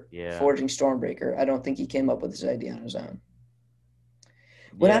 Nidavellir, Yeah. forging Stormbreaker. I don't think he came up with this idea on his own.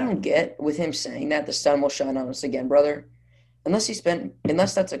 What I Yeah. don't get with him saying that the sun will shine on us again, brother, unless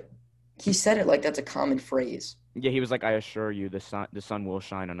that's a he said it like that's a common phrase. Yeah. He was like, I assure you, the sun will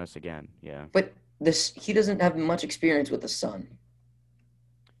shine on us again. Yeah. But this he doesn't have much experience with the sun.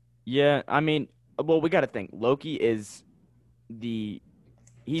 Yeah. I mean, well, we got to think. Loki is the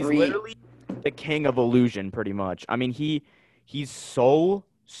he's Three, literally the king of illusion, pretty much. I mean, he's so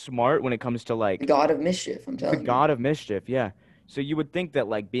smart when it comes to the like god of mischief, I'm the telling you. god of mischief. Yeah. So you would think that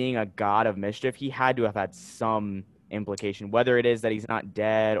like being a god of mischief, he had to have had some implication, whether it is that he's not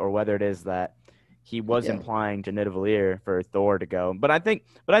dead or whether it is that he was Yeah. implying to Nidavellir for Thor to go. But I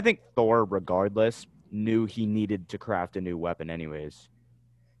think Thor, regardless, knew he needed to craft a new weapon, anyways.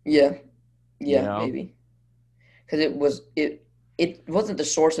 Yeah. You Yeah, know? maybe. Because it wasn't the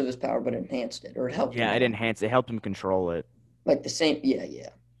source of his power, but it enhanced it or it helped him Yeah, it out. enhanced. It helped him control it. Like the same yeah, yeah.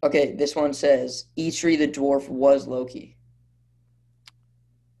 Okay, this one says Eitri the dwarf was Loki.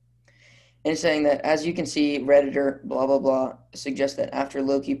 And it's saying that, as you can see, Redditor, blah, blah, blah, suggests that after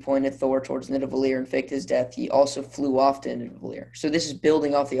Loki pointed Thor towards Nidavellir and faked his death, he also flew off to Nidavellir. So this is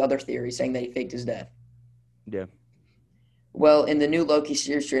building off the other theory, saying that he faked his death. Yeah. Well, in the new Loki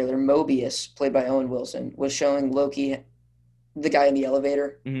series trailer, Mobius, played by Owen Wilson, was showing Loki, the guy in the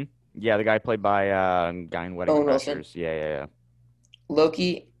elevator, hmm Yeah, the guy played by guy in Wedding Owen Wilson, Crashers. Yeah, yeah,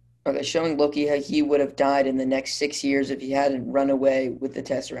 Loki, okay, showing Loki how he would have died in the next 6 years if he hadn't run away with the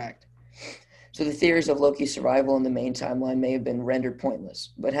Tesseract. So the theories of Loki's survival in the main timeline may have been rendered pointless.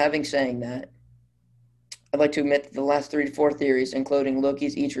 But having saying that, I'd like to admit that the last 3 to 4 theories, including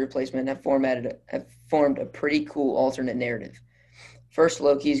Loki's each replacement, have formed a pretty cool alternate narrative. First,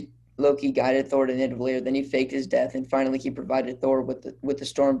 Loki guided Thor to Nidavellir, then he faked his death, and finally he provided Thor with the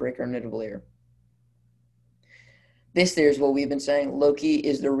Stormbreaker in Nidavellir. This theory is what we've been saying. Loki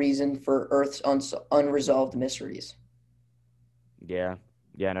is the reason for Earth's unresolved mysteries. Yeah.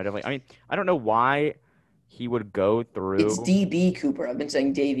 Yeah, no, definitely. I mean, I don't know why he would go through. It's DB Cooper. I've been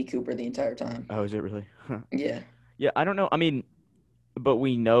saying Davy Cooper the entire time. Oh, is it really? Yeah. Yeah, I don't know. I mean, but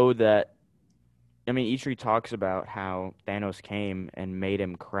we know that. I mean, Eitri talks about how Thanos came and made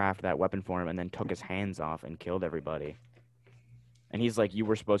him craft that weapon for him and then took his hands off and killed everybody. And he's like, you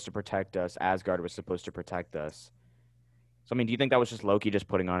were supposed to protect us. Asgard was supposed to protect us. So, I mean, do you think that was just Loki just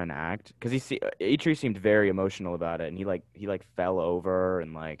putting on an act? Because Eitri seemed very emotional about it, and he fell over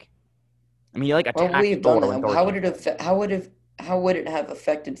and like, I mean, he like Why would we attacked have done Thor when that? Thor How came. would it how would it have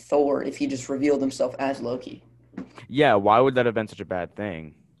affected Thor if he just revealed himself as Loki? Yeah, why would that have been such a bad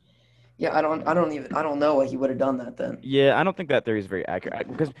thing? Yeah, I don't know why he would have done that then. Yeah, I don't think that theory is very accurate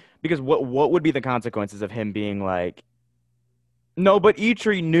because what would be the consequences of him being like, no, but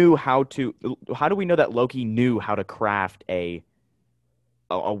Eitri knew how to. How do we know that Loki knew how to craft a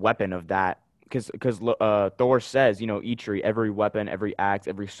weapon of that? Because Thor says, Eitri, every weapon, every axe,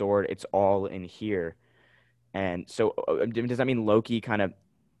 every sword, it's all in here. And so, does that mean Loki kind of,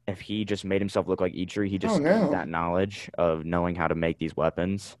 if he just made himself look like Eitri, he I don't just gained know. that knowledge of knowing how to make these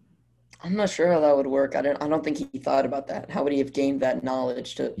weapons? I'm not sure how that would work. I don't think he thought about that. How would he have gained that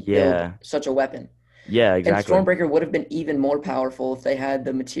knowledge to build Yeah, such a weapon? yeah, And exactly. Stormbreaker would have been even more powerful if they had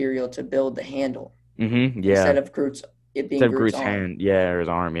the material to build the handle Yeah. instead of it being Instead of Groot's Groot's arm. hand, yeah, or his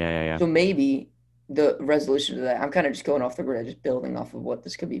arm, yeah. So maybe the resolution to that, I'm kind of just going off the grid, just building off of what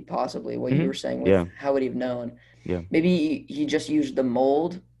this could be possibly, what you were saying with Yeah, how would he have known? yeah, Maybe he just used the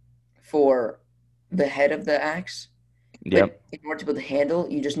mold for the head of the axe, yep. but in order to build the handle,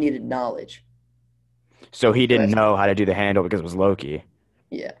 you just needed knowledge. So he So didn't know how to do the handle because it was Loki.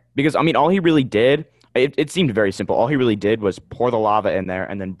 yeah, Because I mean, all he really did, it seemed very simple. All he really did was pour the lava in there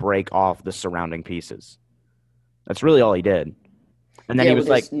and then break off the surrounding pieces. That's really all he did. And then yeah, he with was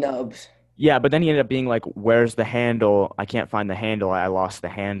like, his nubs. yeah, but then he ended up being like, "Where's the handle? I can't find the handle. I lost the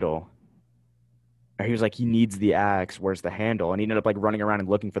handle." Or he was like, "He needs the axe. Where's the handle?" And he ended up like running around and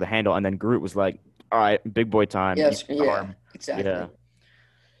looking for the handle. And then Groot was like, "All right, big boy time. Use Yes, the yeah, arm." Yeah. exactly.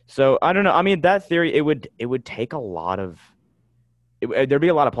 So I don't know. I mean, that theory it would take a lot of there'd be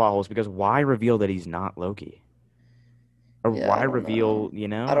a lot of plot holes because why reveal that he's not Loki? Or Yeah, why I don't know. reveal, you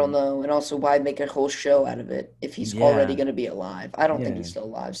I know? don't know. And also, why make a whole show out of it if he's already Yeah. going to be alive? I don't think he's Yeah. still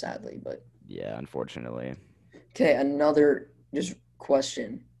alive, sadly. But Yeah, unfortunately. okay, another just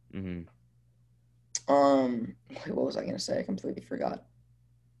question. Hmm. Wait, what was I going to say? I completely forgot.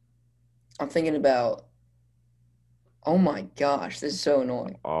 I'm thinking about. Oh my gosh, this is so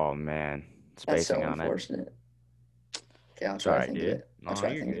annoying. Oh man, That's spacing so on it. unfortunate. Okay, I'll It's all try to right, think of dude. it. I'll No, try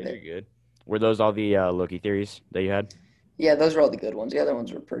to you're think of good. You're it. good. Were those all the Loki theories that you had? Yeah, those are all the good ones. The other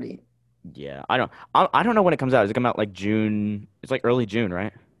ones were pretty. Yeah, I don't know when it comes out. Does it come out like June? It's like early June,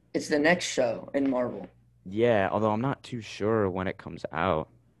 right? It's the next show in Marvel. Yeah, although I'm not too sure when it comes out.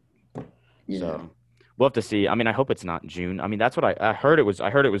 Yeah. So we'll have to see. I mean, I hope it's not June. I mean, that's what I heard it was. I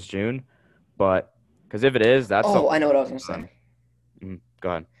heard it was June, but because if it is, that's a Oh, I long know what I was going to time. say. Go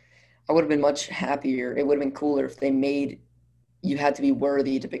ahead. I would have been much happier. It would have been cooler if they made you had to be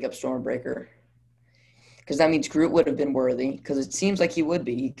worthy to pick up Stormbreaker. Because that means Groot would have been worthy, because it seems like he would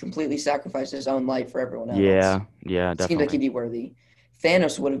be. He completely sacrificed his own life for everyone else. Yeah, yeah, It seems like he'd definitely. be worthy.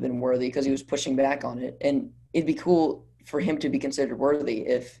 Thanos would have been worthy because he was pushing back on it. And it'd be cool for him to be considered worthy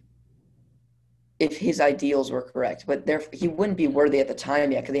if his ideals were correct. But he wouldn't be worthy at the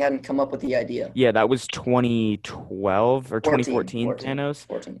time yet because he hadn't come up with the idea. Yeah, that was 2012 or 14, 2014 14, Thanos.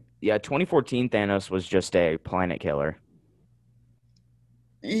 14. Yeah, 2014 Thanos was just a planet killer,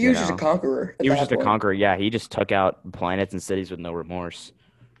 He you was just a know. conqueror at He was that just a point. conqueror. Yeah, he just took out planets and cities with no remorse.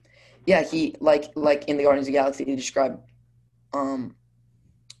 Yeah, he like in the Guardians of the Galaxy, he described um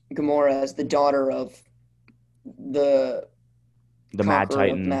Gamora as the daughter of the The Mad conqueror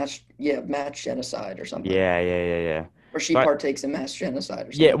of Titan. mass genocide or something, Yeah. or she So partakes in mass genocide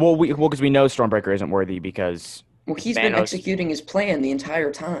or yeah, something. well, because we know Stormbreaker isn't worthy because Well, he's been Thanos. executing his plan the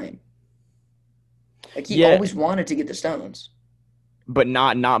entire time. Like he Yeah, always wanted to get the stones. but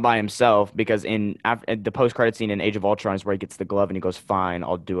not by himself because in the post credit scene in Age of Ultron is where he gets the glove and he goes, "Fine,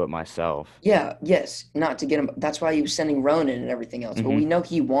 I'll do it myself." Yeah, yes, not to get him. That's why he was sending Ronan and everything else. But we Hmm. know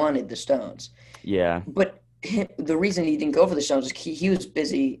he wanted the stones. Yeah. But the reason he didn't go for the stones is he was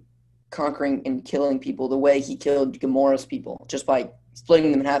busy conquering and killing people the way he killed Gamora's people, just by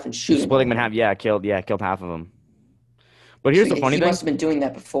splitting them in half and Just shooting all splitting them of in half. them. Yeah, killed half of them. But So here's the funny he thing. must have been doing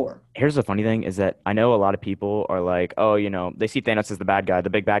that before. Here's the funny thing is that I know a lot of people are like, oh, they see Thanos as the bad guy, the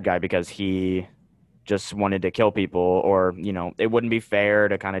big bad guy, because he just wanted to kill people, or it wouldn't be fair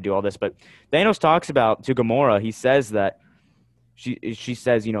to kind of do all this. But Thanos talks about to Gamora. He says that she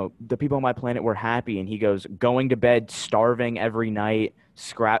says, the people on my planet were happy, and he goes going to bed starving every night,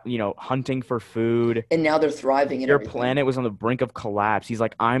 hunting for food. And now they're thriving and Your everything. planet was on the brink of collapse. He's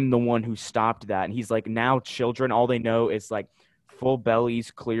like, I'm the one who stopped that. And he's like, now children, all they know is like full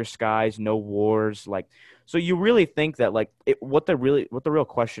bellies, clear skies, no wars. Like, so you really think that like what the real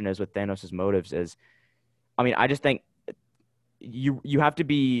question is with Thanos' motives is, I mean, I just think you have to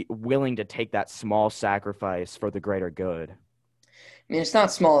be willing to take that small sacrifice for the greater good. I mean, it's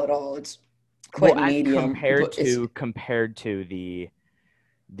not small at all. It's Well, quite as medium, compared but it's, to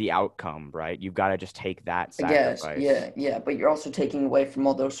the outcome, right? You've got to just take that I guess, sacrifice. yeah. But you're also taking away from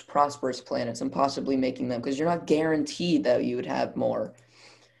all those prosperous planets and possibly making them because you're not guaranteed that you would have more.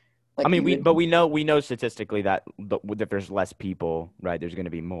 I Like mean, you but would, we know statistically that if there's less people, right, there's going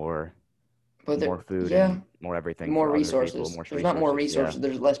to be but there, more food yeah, and more everything more for other people, resources. more There's not more resources. Yeah, resources.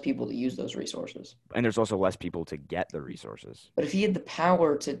 There's less people to use those resources. and there's also less people to get the resources. But if he had the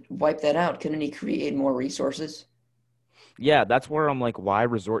power to wipe that out, couldn't he create more resources? Yeah, that's where I'm like, why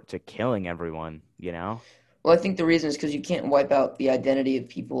resort to killing everyone? Well, I think the reason is because you can't wipe out the identity of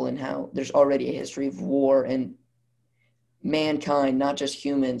people and how there's already a history of war and mankind, not just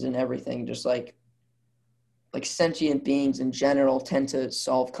humans and everything, just like sentient beings in general tend to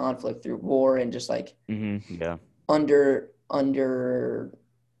solve conflict through war and just like Yeah. under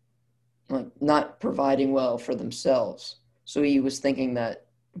like not providing well for themselves. So he was thinking that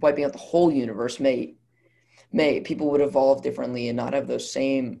wiping out the whole universe may people would evolve differently and not have those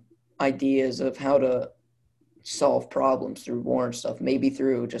same ideas of how to solve problems through war and stuff. Maybe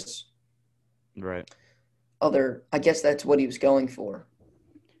through just Right. other. I guess that's what he was going for.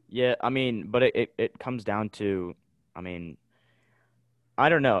 Yeah, I mean, but it comes down to, I mean, I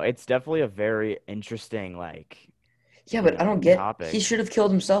don't know. It's definitely a very interesting, like, Yeah, but I don't get. He topic. should have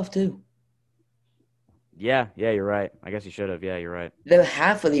killed himself too. Yeah, you're right. I guess you should have. Yeah, you're right. The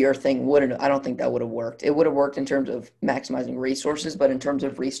half of the Earth thing wouldn't. I don't think that would have worked. It would have worked in terms of maximizing resources, but in terms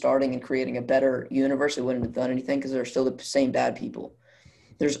of restarting and creating a better universe, it wouldn't have done anything because there are still the same bad people.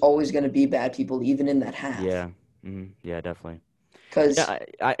 There's always going to be bad people, even in that half. Yeah. Yeah, definitely. Yeah, Because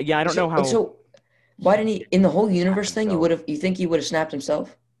I don't know how. so why didn't he in the whole Snapped universe thing? You would himself. have. You think he would have snapped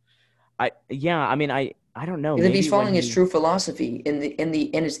himself? Yeah, I mean, I don't know. Because if he's Maybe when following his true philosophy in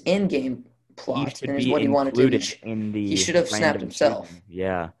his end game he plot should and is be what he wanted to, included in he the should have snapped random himself. choosing.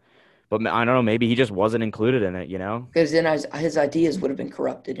 Yeah, but I don't know. Maybe he just wasn't included in it. Because then his ideas would have been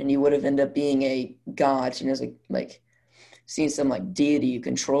corrupted, and he would have ended up being a god, seen as like seen some like deity who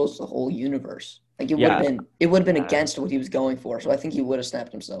controls the whole universe. Like Yeah, it would have been uh, against what he was going for. So I think he would have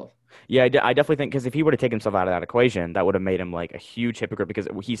snapped himself. yeah. I definitely think because if he would have taken himself out of that equation, that would have made him like a huge hypocrite. Because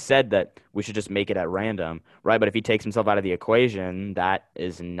he said that we should just make it at random, right? But if he takes himself out of the equation, that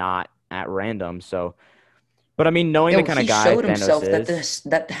is not at random. So, but I mean, knowing the No, kind of he guy showed Thanos himself that is,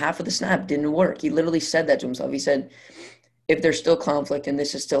 that half of the snap didn't work. He literally said that to himself. He said, if there's still conflict and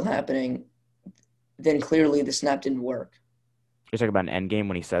this is still happening, then clearly the snap didn't work. you're talking about an Endgame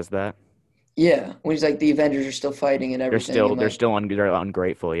when he says that. Yeah, when he's like the Avengers are still fighting and They're everything, still and they're like still they're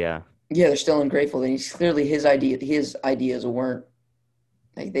ungrateful. Yeah. yeah, they're still ungrateful. And he's clearly his ideas weren't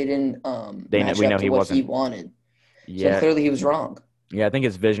like they didn't match We know up to he what he wasn't. wanted. So then Yeah. clearly he was wrong. Yeah, I think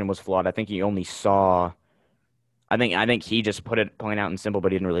his vision was flawed. I think he only saw. I think he just put it plain out and simple,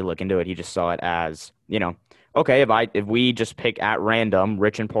 but he didn't really look into it. He just saw it as, okay, if we just pick at random,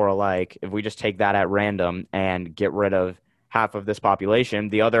 rich and poor alike, if we just take that at random and get rid of half of this population,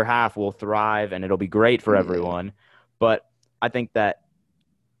 the other half will thrive and it'll be great for Yeah. everyone. But I think that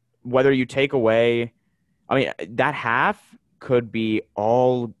whether you take away, I mean, that half could be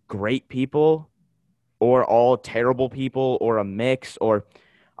all great people or all terrible people or a mix or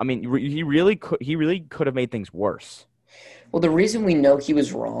I mean, he really could have made things worse. Well, the reason we know he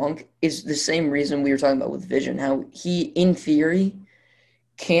was wrong is the same reason we were talking about with Vision, how he, in theory,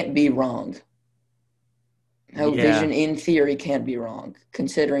 can't be wrong. How Yeah, Vision, in theory, can't be wrong,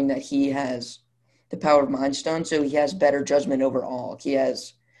 considering that he has the power of Mind Stone, so he has better judgment over all.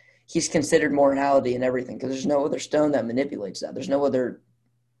 He's considered morality and everything because there's no other stone that manipulates that. There's no other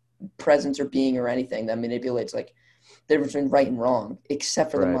presence or being or anything that manipulates like the difference between right and wrong,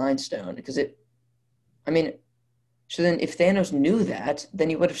 except for the right. Mind Stone. Because it, I mean, so then if Thanos knew that, then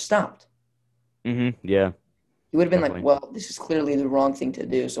he would have stopped. Yeah, He would have been like, definitely. well, this is clearly the wrong thing to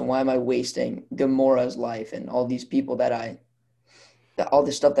do. So why am I wasting Gamora's life and all these people that all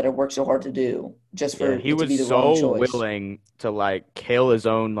this stuff that I worked so hard to do just Yeah, for he it to was be the wrong so choice. willing to like kill his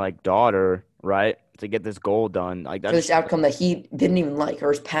own like daughter, right? To get this goal done. Like For that's this outcome that he didn't even like, or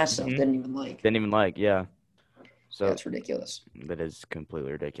his past self Mhm. didn't even like. Didn't even like, yeah. Yeah, So it's ridiculous. that is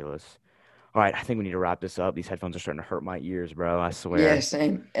completely ridiculous. All right, I think we need to wrap this up. These headphones are starting to hurt my ears, bro. I Yeah, swear.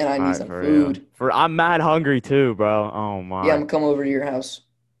 same. And I All need right, some for real. food. I'm mad hungry too, bro. Oh Yeah, I'm my. gonna come over to your house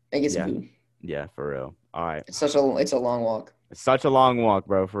and get some Yeah, food. yeah, for real. All right. It's a long walk. It's such a long walk,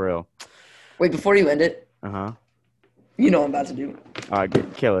 bro, for real. Wait, before you end it, Uh-huh. you know what I'm about to do. All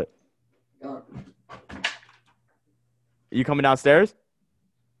right, kill it. Uh, You coming downstairs?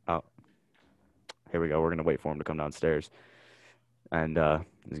 Oh, here we go. We're gonna wait for him to come downstairs. And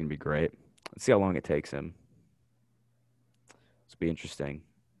it's gonna be great. Let's see how long it takes him. It's be interesting.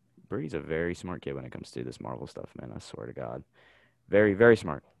 Bree's a very smart kid when it comes to this Marvel stuff, man. I swear to God. Very, very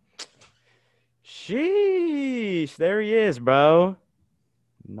smart. Sheesh. There he is, bro.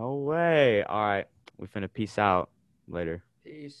 No way. All right. We finna peace out later. Peace.